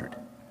watching 100.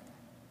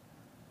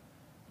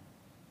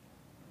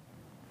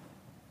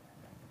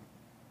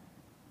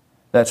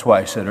 That's why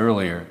I said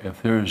earlier,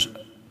 if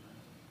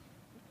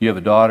you have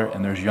a daughter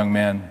and there's a young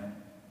man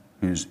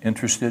who's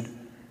interested,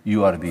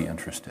 you ought to be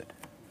interested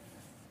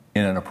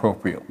in an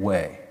appropriate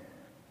way.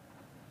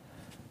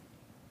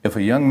 If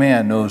a young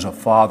man knows a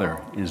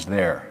father is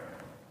there,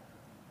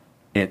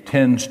 it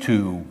tends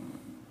to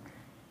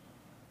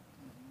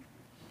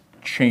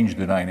change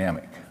the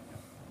dynamic,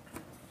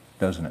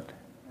 doesn't it?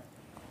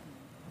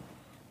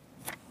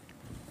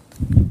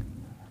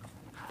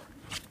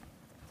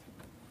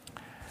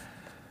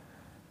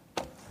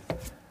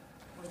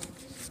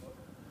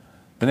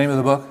 The name of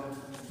the book?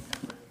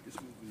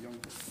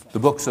 The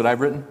books that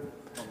I've written?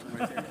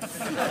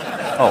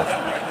 Oh,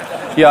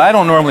 yeah, I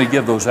don't normally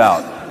give those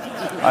out.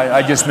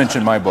 I just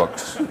mentioned my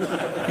books.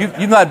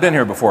 You've not been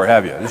here before,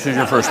 have you? This is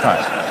your first time.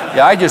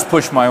 Yeah, I just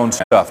push my own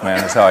stuff, man.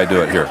 That's how I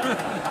do it here.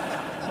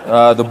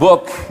 The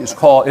book is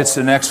called, it's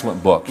an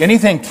excellent book.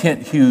 Anything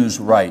Kent Hughes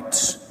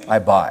writes, I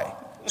buy.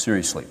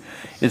 Seriously.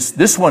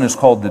 This one is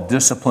called The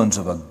Disciplines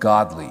of a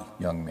Godly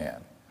Young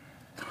Man.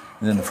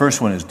 And then the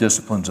first one is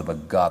Disciplines of a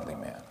Godly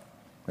Man.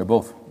 They're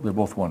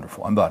both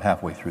wonderful. I'm about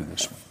halfway through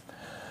this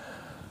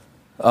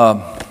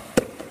one.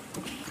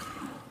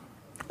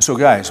 So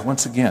guys,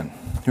 once again,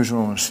 here's what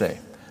I want to say.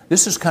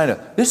 This is kind of,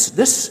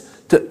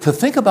 to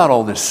think about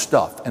all this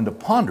stuff and to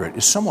ponder it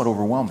is somewhat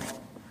overwhelming.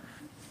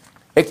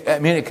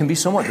 It can be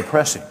somewhat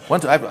depressing.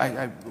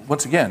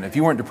 Once again, if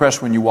you weren't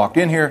depressed when you walked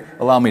in here,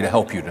 allow me to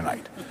help you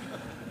tonight.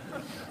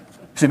 You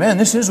say, man,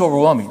 this is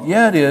overwhelming.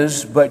 Yeah, it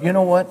is, but you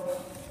know what?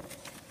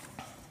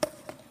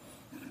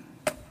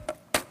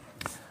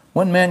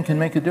 One man can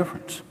make a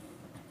difference.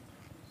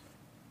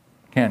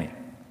 Can he?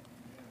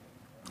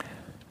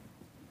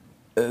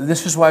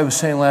 This is why I was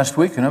saying last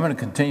week, and I'm going to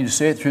continue to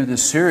say it through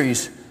this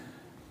series,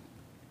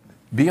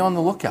 be on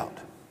the lookout.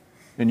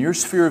 In your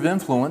sphere of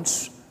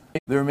influence,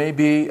 there may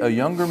be a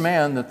younger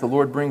man that the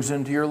Lord brings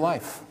into your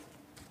life.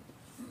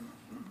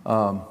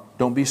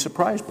 Don't be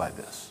surprised by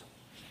this.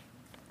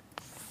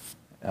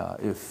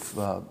 If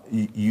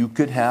you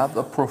could have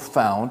a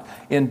profound...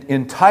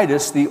 In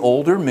Titus, the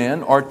older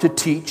men are to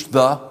teach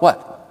the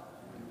what?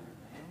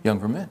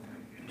 Younger men.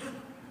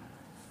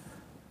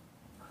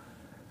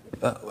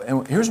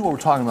 And here's what we're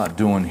talking about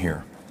doing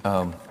here.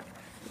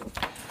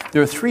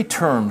 There are three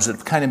terms that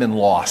have kind of been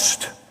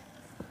lost.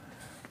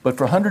 But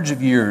for hundreds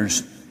of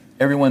years,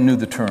 everyone knew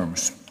the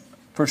terms.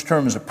 First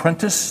term is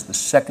apprentice. The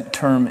second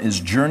term is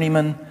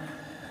journeyman.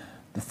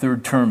 The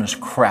third term is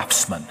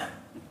craftsman.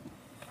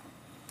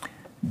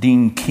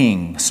 Dean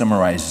King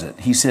summarizes it.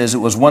 He says, it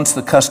was once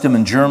the custom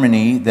in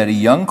Germany that a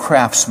young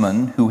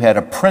craftsman who had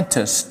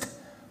apprenticed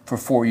for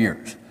 4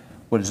 years.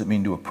 What does it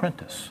mean to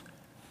apprentice?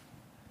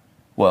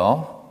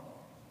 Well,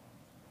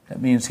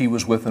 that means he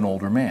was with an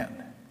older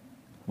man,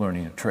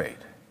 learning a trade.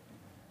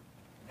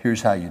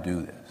 Here's how you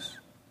do this.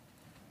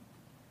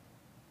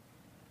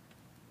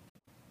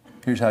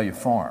 Here's how you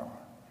farm.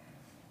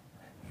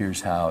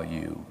 Here's how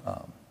you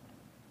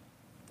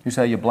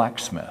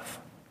blacksmith.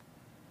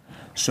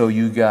 So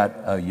you got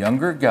a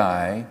younger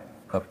guy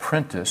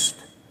apprenticed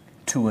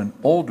to an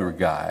older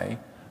guy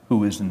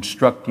who is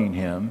instructing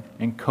him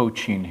and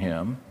coaching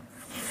him.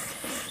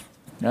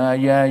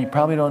 Yeah, you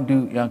probably don't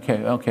do, okay,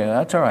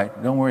 that's all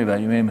right. Don't worry about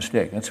it. You made a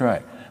mistake. That's all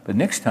right. But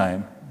next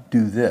time,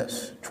 do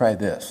this. Try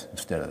this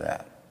instead of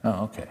that.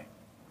 Oh, okay.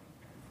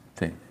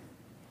 See?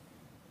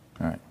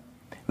 All right.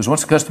 It was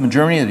once the custom in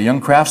Germany that a young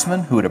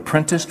craftsman who had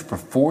apprenticed for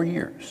 4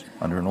 years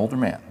under an older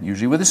man,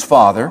 usually with his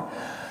father,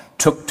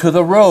 took to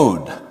the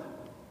road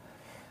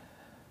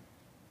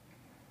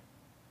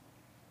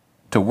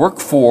to work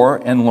for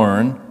and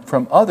learn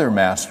from other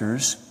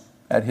masters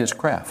at his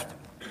craft.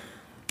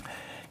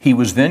 He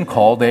was then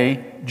called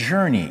a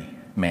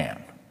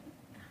journeyman.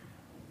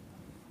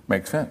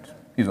 Makes sense.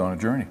 He's on a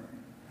journey.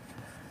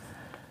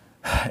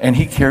 And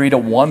he carried a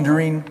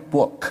wandering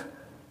book,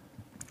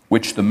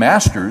 which the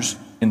masters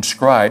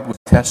inscribed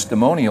with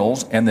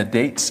testimonials and the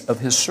dates of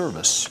his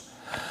service.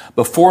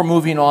 Before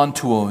moving on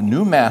to a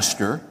new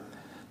master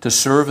to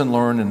serve and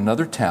learn in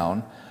another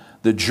town,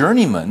 the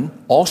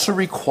journeyman also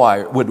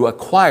would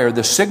acquire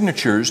the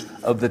signatures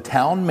of the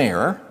town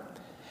mayor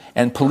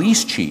and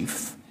police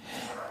chief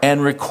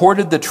and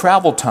recorded the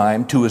travel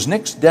time to his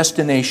next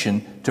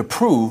destination to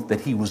prove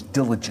that he was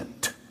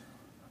diligent.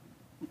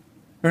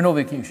 There are no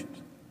vacations.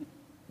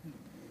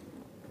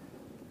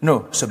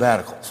 No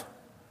sabbaticals.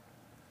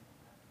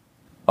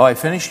 Oh, I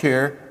finished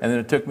here, and then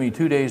it took me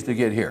 2 days to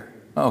get here.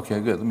 Okay,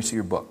 good. Let me see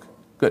your book.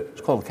 Good.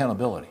 It's called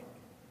accountability.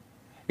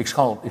 It's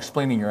called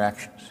explaining your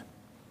actions.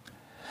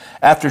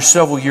 After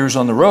several years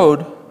on the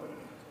road,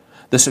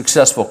 the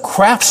successful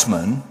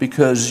craftsman,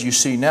 because you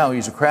see now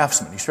he's a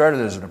craftsman. He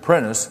started as an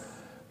apprentice,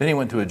 then he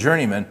went to a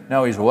journeyman.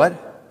 Now he's a what?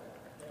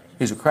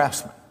 He's a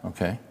craftsman.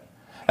 Okay.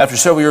 After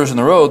several years on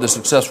the road, the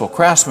successful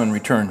craftsman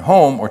returned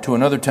home or to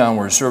another town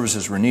where his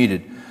services were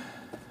needed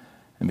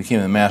and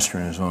became a master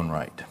in his own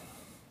right.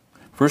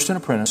 First an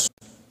apprentice,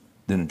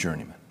 then a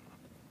journeyman.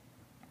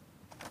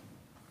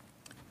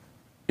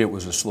 It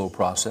was a slow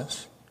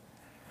process.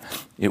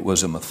 It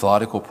was a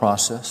methodical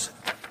process.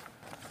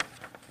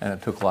 And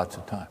it took lots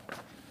of time.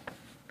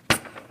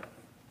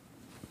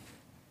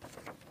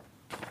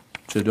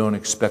 So don't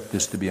expect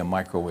this to be a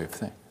microwave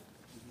thing.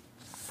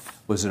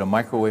 Was it a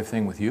microwave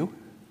thing with you?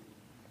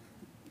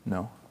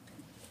 No.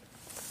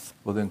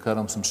 Well, then cut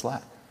them some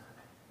slack.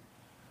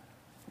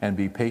 And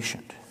be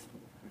patient.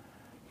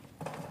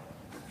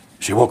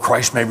 You say, well,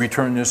 Christ may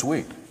return this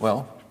week.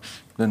 Well,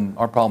 then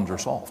our problems are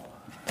solved.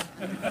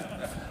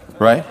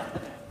 Right?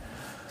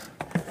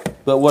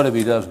 But what if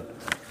he doesn't?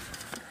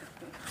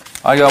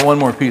 I got one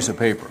more piece of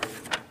paper.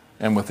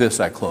 And with this,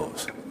 I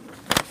close.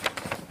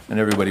 And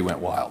everybody went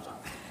wild.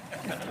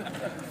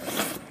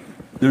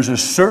 There's a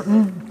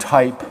certain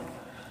type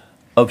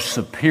of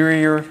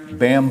superior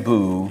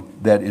bamboo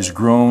that is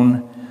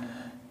grown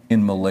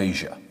in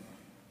Malaysia,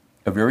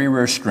 a very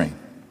rare strain.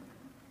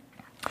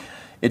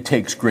 It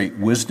takes great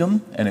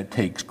wisdom and it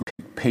takes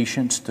great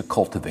patience to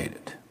cultivate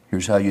it.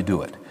 Here's how you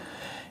do it.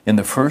 In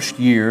the first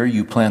year,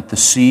 you plant the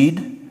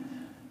seed,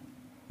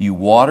 you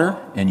water,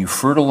 and you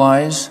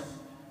fertilize,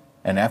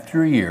 and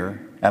after a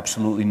year,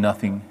 absolutely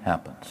nothing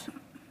happens.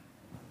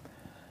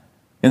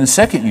 In the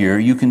second year,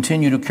 you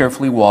continue to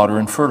carefully water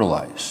and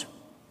fertilize.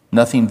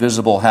 Nothing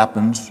visible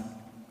happens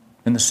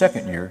in the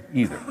second year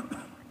either.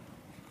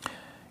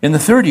 In the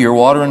third year,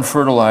 water and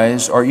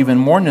fertilize are even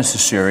more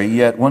necessary,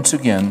 yet once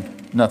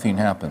again, nothing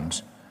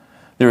happens.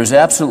 There is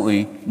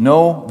absolutely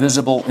no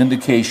visible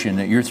indication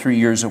that your 3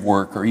 years of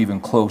work are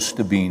even close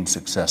to being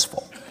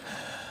successful.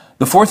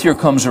 The fourth year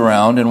comes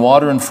around, and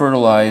water and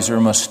fertilizer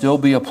must still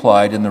be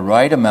applied in the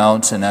right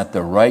amounts and at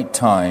the right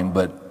time,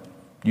 but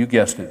you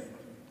guessed it,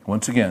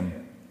 once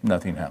again,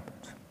 nothing happens.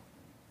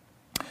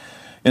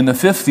 In the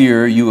fifth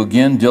year, you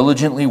again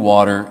diligently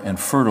water and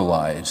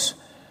fertilize,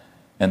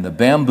 and the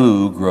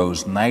bamboo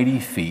grows 90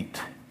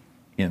 feet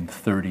in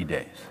 30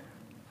 days.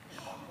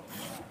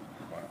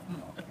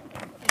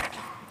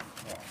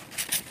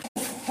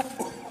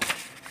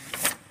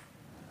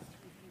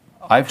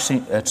 I've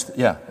seen, that's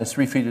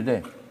 3 feet a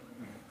day.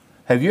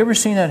 Have you ever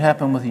seen that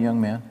happen with a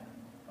young man?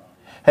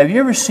 Have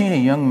you ever seen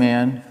a young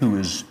man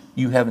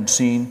you haven't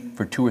seen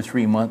for 2 or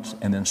 3 months,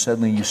 and then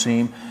suddenly you see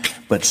him,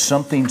 but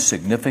something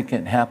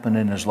significant happened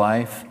in his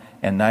life,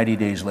 and 90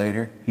 days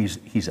later,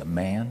 he's a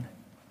man?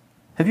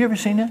 Have you ever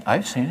seen it?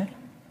 I've seen it.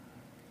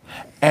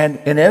 And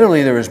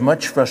inevitably, there is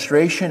much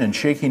frustration and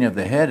shaking of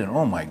the head, and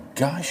oh my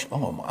gosh,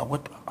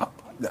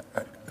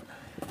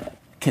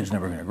 kid's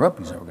never going to grow up,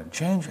 he's never going to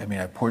change. I mean,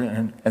 I poured it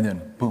in, and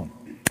then boom,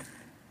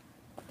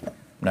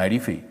 90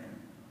 feet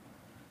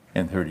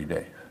in 30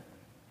 days.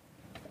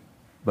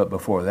 But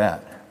before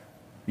that,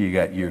 you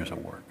got years of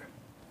work.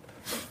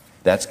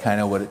 That's kind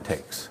of what it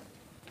takes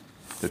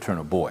to turn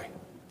a boy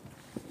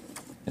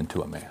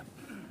into a man.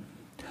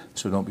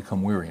 So don't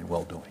become weary in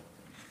well-doing.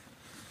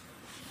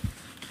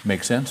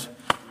 Make sense?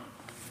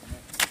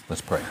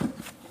 Let's pray.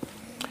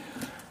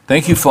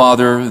 Thank you,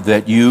 Father,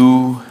 that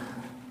you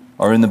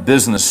are in the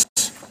business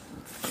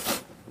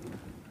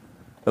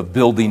of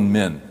building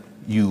men.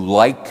 You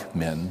like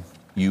men.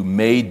 You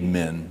made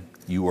men.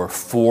 You are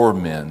for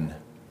men.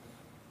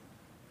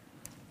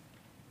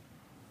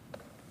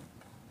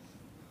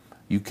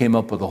 You came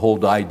up with the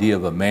whole idea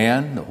of a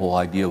man, the whole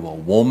idea of a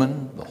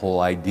woman, the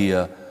whole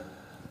idea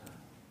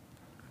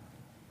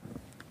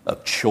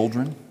of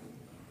children.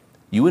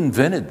 You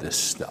invented this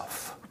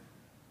stuff.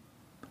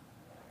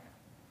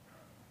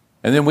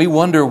 And then we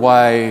wonder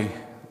why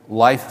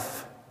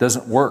life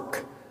doesn't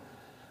work.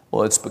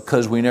 Well, it's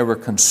because we never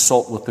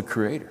consult with the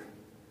Creator.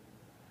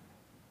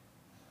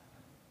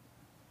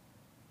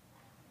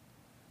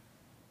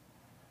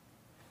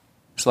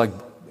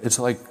 It's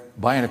like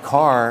buying a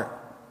car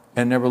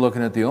and never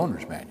looking at the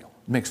owner's manual.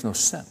 It makes no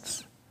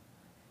sense.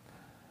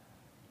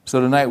 So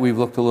tonight we've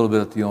looked a little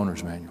bit at the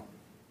owner's manual.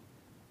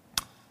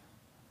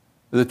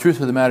 The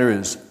truth of the matter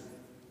is,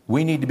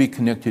 we need to be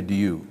connected to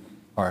you,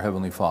 our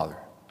Heavenly Father.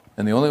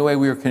 And the only way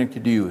we are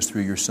connected to you is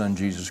through your Son,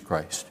 Jesus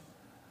Christ.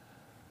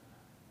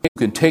 You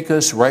can take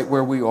us right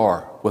where we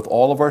are, with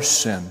all of our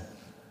sin,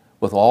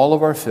 with all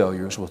of our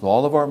failures, with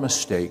all of our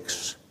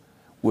mistakes,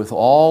 with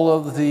all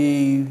of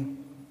the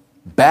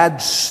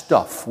bad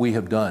stuff we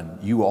have done.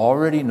 You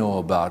already know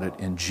about it,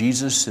 and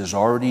Jesus has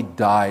already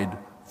died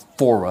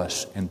for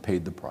us and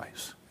paid the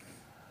price.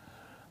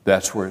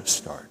 That's where it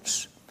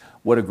starts.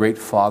 What a great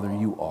Father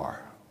you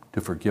are to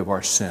forgive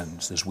our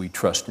sins as we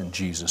trust in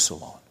Jesus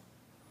alone.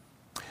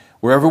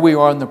 Wherever we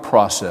are in the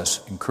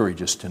process,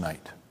 encourage us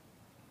tonight.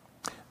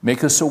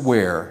 Make us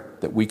aware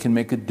that we can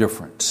make a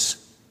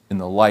difference in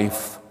the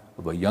life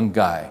of a young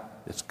guy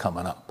that's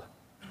coming up.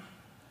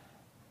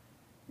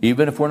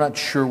 Even if we're not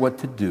sure what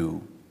to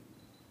do,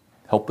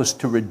 help us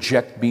to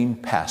reject being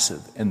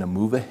passive and to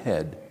move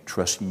ahead,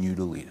 trusting you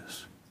to lead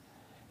us.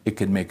 It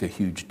can make a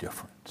huge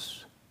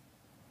difference.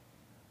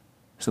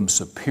 Some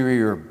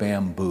superior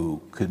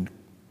bamboo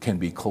can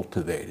be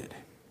cultivated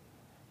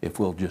if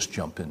we'll just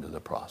jump into the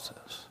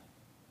process.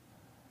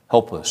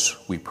 Help us,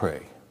 we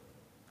pray,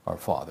 our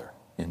Father,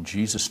 in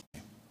Jesus' name.